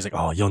direction. And he's like,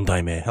 oh,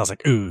 Yondaime. I was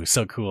like, ooh,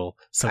 so cool,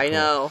 so cool. I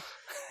know,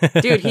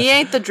 dude. He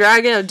ain't the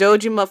Dragon of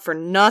Dojima for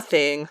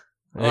nothing.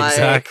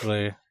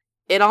 Exactly. Like,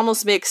 it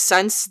almost makes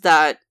sense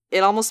that he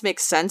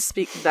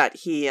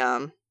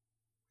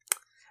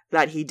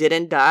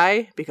didn't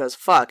die, because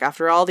fuck,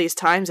 after all these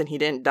times and he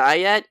didn't die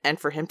yet, and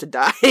for him to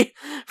die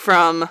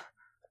from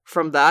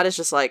that is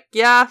just like,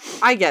 yeah,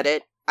 I get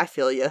it. I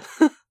feel you.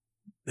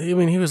 I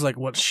mean, he was like,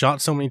 what,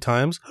 shot so many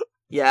times?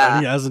 Yeah.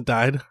 And he hasn't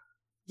died?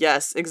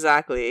 Yes,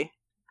 exactly.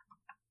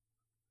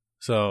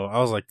 So I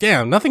was like,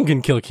 damn, nothing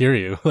can kill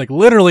Kiryu. Like,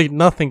 literally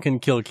nothing can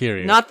kill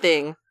Kiryu.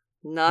 Nothing.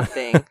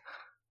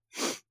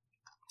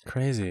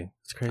 Crazy.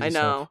 It's crazy I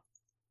know. stuff.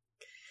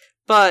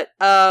 But,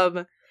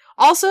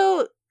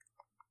 also,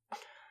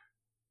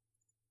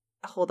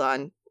 hold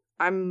on.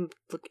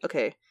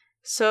 Okay.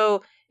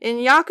 So, in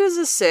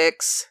Yakuza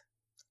 6,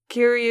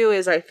 Kiryu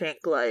is, I think,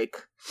 like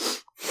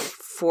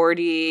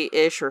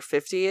 40-ish or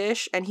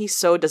 50-ish, and he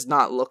so does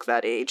not look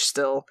that age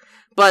still.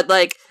 But,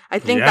 like, I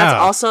think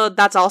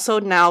that's also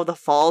now the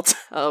fault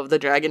of the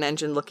Dragon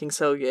Engine looking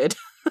so good.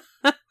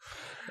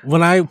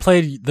 When I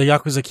played the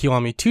Yakuza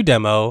Kiwami 2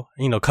 demo,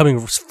 you know, coming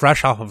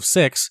fresh off of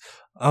 6,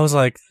 I was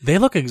like, they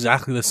look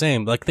exactly the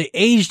same. Like, they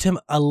aged him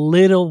a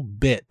little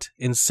bit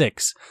in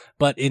 6,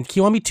 but in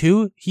Kiwami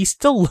 2, he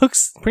still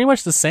looks pretty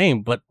much the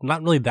same, but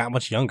not really that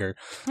much younger.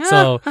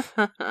 So,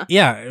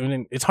 yeah, I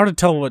mean, it's hard to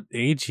tell what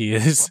age he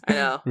is. I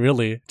know.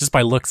 Really, just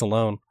by looks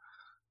alone.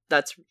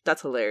 That's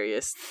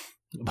hilarious.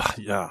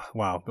 Yeah,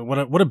 wow.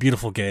 What a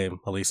beautiful game,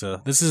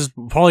 Elisa. This is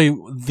probably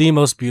the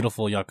most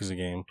beautiful Yakuza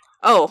game.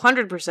 Oh,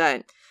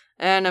 100%.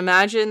 And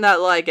imagine that,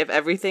 like, if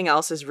everything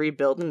else is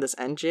rebuilt in this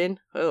engine.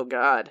 Oh,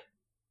 God.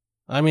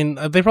 I mean,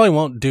 they probably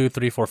won't do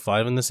 3, 4,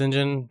 5 in this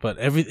engine, but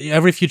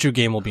every future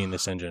game will be in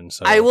this engine.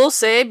 So I will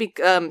say,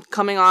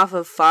 coming off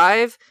of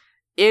 5,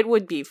 it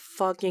would be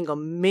fucking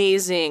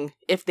amazing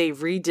if they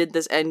redid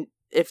this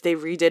if they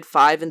redid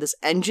 5 in this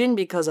engine,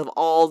 because of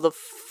all the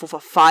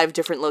 5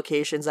 different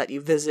locations that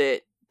you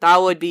visit. That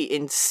would be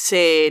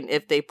insane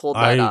if they pulled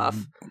that off.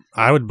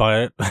 I would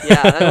buy it.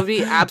 Yeah, that would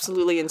be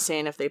absolutely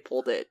insane if they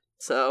pulled it.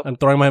 So I'm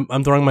throwing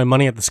my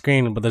money at the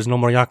screen, but there's no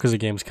more Yakuza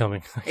games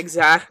coming.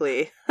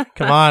 Exactly.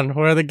 Come on,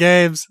 where are the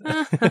games?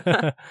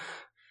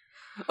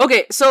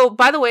 Okay, so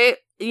by the way,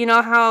 you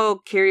know how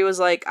Kiryu was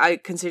like, I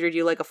considered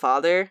you like a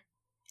father,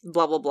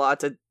 blah blah blah,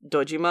 to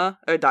Dojima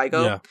or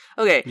Daigo. Yeah.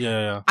 Okay.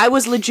 Yeah. I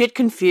was legit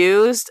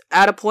confused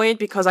at a point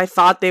because I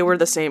thought they were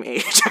the same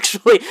age,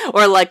 actually,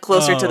 or like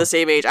closer to the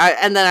same age.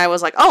 And then I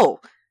was like, oh,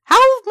 how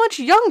much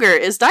younger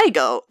is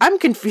Daigo? I'm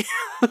confused.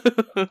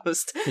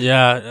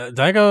 Yeah,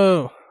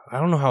 Daigo. I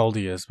don't know how old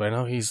he is, but I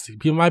know he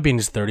might be in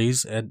his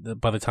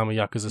 30s by the time of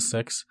Yakuza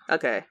 6.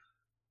 Okay.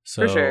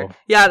 So, for sure.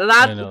 Yeah,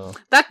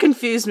 that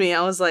confused me.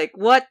 I was like,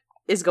 what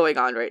is going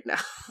on right now?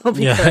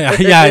 Yeah.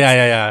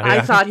 I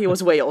thought he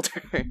was way older.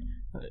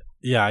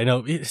 Yeah, I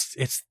know. It's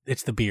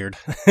the beard.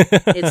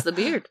 It's the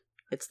beard.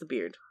 It's the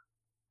beard.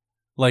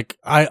 Like,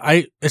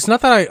 it's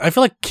not that I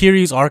feel like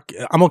Kiryu's arc,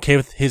 I'm okay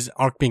with his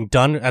arc being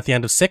done at the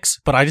end of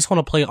 6, but I just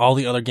want to play all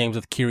the other games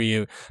with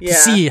Kiryu to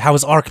see how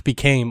his arc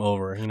became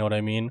over, you know what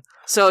I mean?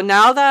 So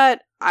now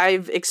that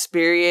I've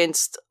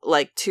experienced,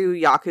 like, 2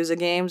 Yakuza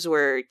games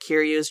where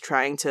Kiryu's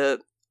trying to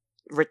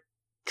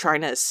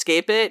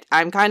escape it,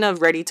 I'm kind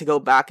of ready to go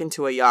back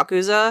into a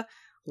Yakuza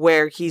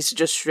where he's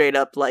just straight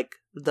up, like,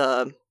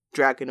 the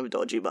Dragon of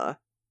Dojima.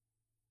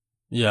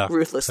 Yeah.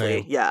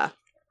 Ruthlessly, yeah.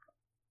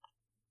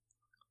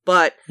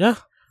 But, yeah.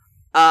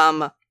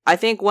 I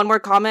think one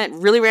more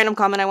really random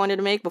comment I wanted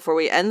to make before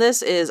we end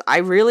this is I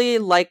really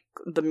like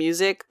the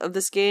music of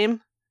this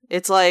game.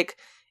 It's like,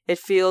 it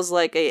feels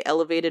like a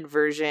elevated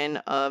version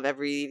of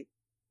every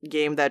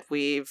game that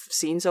we've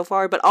seen so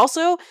far. But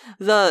also,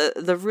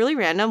 the really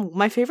random,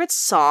 my favorite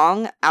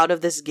song out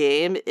of this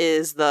game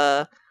is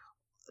the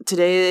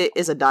Today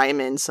is a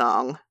Diamond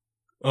song.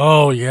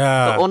 Oh,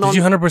 yeah. Did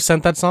you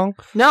 100% that song?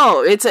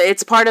 No,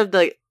 it's part of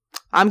the...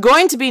 I'm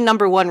going to be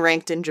number 1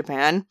 ranked in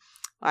Japan.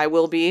 I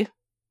will be.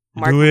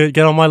 Do it.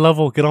 Get on my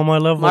level.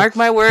 Mark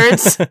my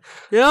words.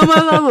 Get on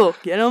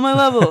my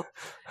level.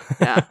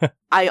 Yeah.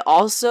 I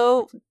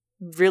also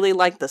really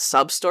like the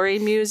sub-story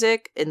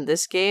music in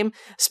this game.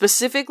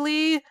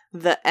 Specifically,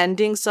 the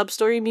ending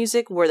sub-story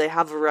music where they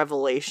have a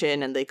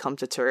revelation and they come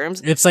to terms.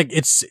 It's like,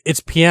 it's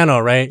piano,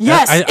 right?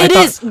 Yes, it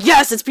is!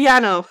 Yes, it's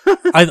piano!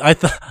 I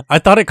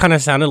thought it kind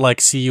of sounded like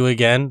See You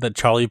Again, the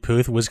Charlie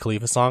Puth Wiz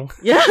Khalifa song.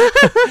 Yeah.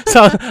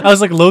 So I was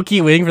like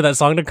low-key waiting for that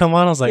song to come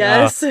on. I was like,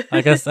 yes.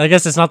 I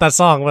guess it's not that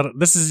song, but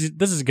this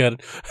is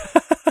good.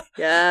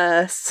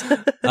 Yes.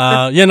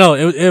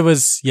 It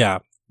was, yeah.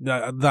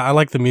 I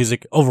like the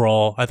music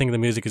overall. I think the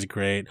music is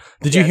great.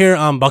 Did you hear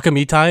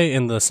Bakamitai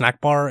in the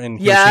snack bar in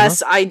Hiroshima?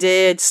 Yes, I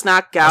did.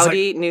 Snack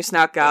Gaudi, new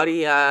Snack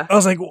Gaudi, yeah. I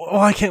was like,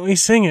 why can't we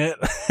sing it?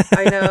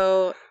 I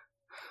know.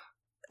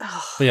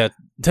 But yeah,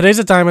 Today's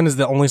a Diamond is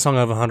the only song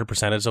I've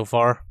 100%ed so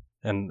far,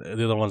 and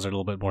the other ones are a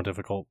little bit more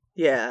difficult.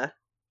 Yeah.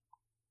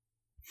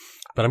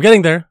 But I'm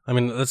getting there. I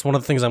mean, that's one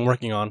of the things I'm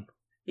working on.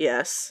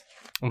 Yes.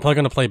 I'm probably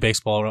going to play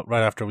baseball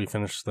right after we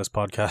finish this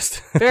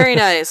podcast. Very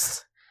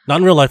nice. Not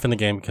in real life in the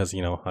game because,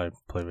 I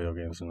play video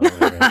games. And not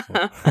video games,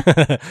 so.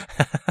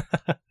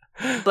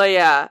 But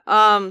yeah,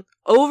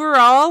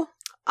 overall,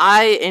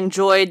 I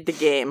enjoyed the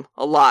game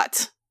a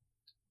lot.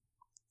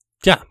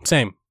 Yeah,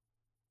 same.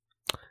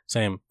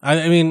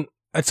 I mean,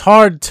 it's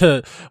hard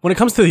to, when it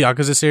comes to the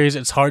Yakuza series,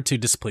 it's hard to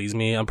displease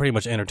me. I'm pretty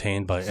much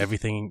entertained by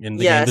everything in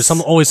the game. There's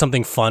always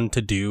something fun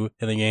to do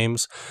in the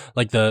games.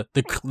 Like the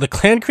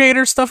clan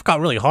creator stuff got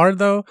really hard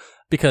though,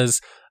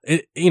 because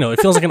it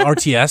feels like an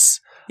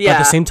RTS. Yeah. But at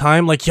the same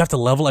time, like, you have to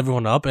level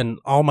everyone up, and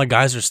all my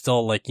guys are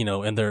still like,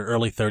 in their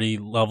early 30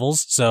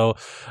 levels. So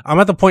I'm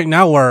at the point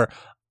now where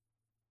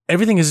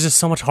everything is just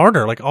so much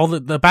harder. Like, all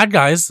the bad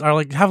guys are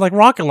like, have like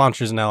rocket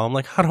launchers now. I'm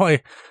like, how do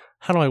I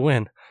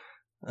win?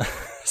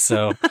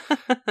 So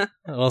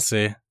we'll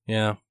see.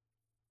 Yeah.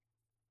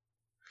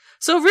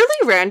 So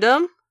really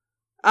random.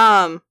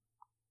 The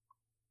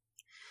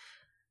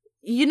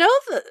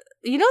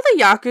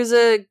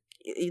Yakuza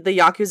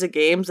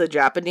games, the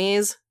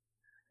Japanese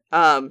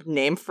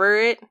name for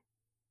it.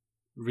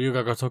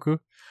 Ryuga Gotoku?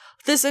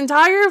 This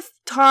entire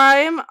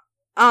time,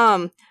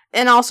 and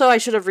also I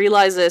should have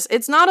realized this,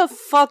 it's not a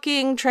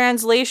fucking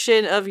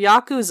translation of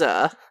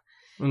Yakuza.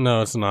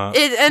 No, it's not.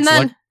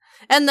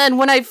 And then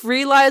when I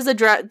realized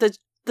the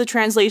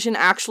translation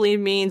actually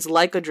means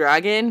like a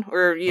dragon,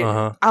 or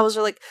I was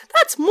like,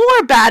 that's way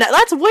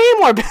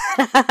more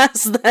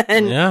badass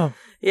than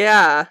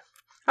yeah.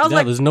 I was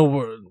like, there's no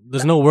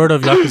word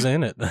of Yakuza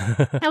in it.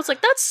 I was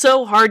like, that's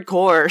so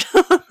hardcore.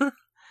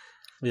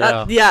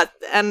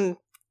 And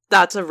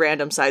that's a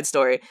random side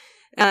story.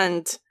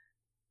 And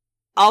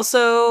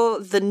also,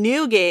 the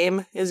new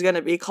game is going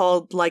to be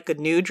called Like a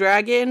New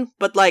Dragon,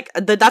 but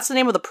that's the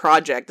name of the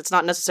project. It's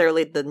not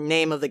necessarily the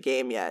name of the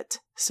game yet.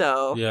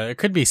 So yeah, it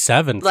could be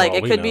 7.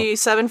 Be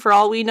 7 for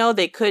all we know.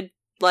 They could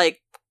like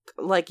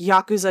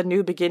Yakuza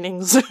New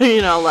Beginnings.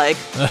 Who knows?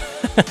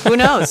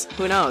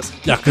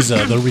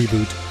 Yakuza the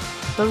reboot.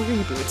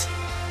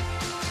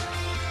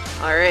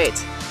 All right.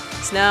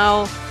 So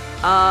now,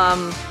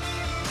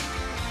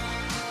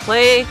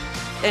 play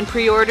and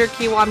pre-order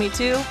Kiwami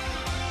 2.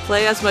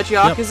 Play as much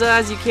Yakuza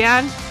as you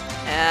can,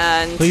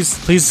 and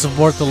please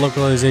support the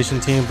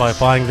localization team by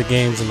buying the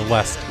games in the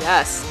West.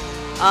 Yes.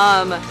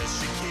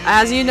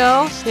 As you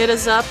know, hit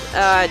us up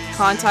at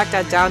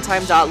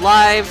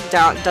contact@downtime.live,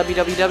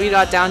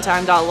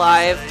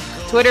 www.downtime.live,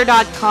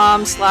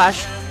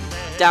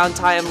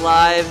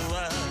 twitter.com/downtimelive,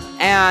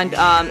 and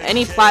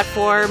any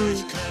platform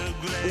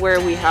where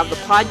we have the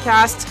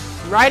podcast.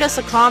 Write us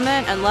a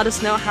comment and let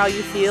us know how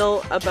you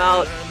feel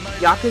about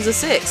Yakuza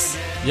 6.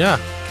 Yeah.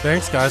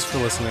 Thanks, guys, for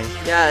listening.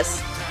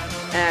 Yes.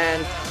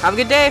 And have a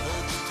good day.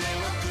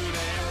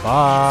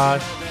 Bye.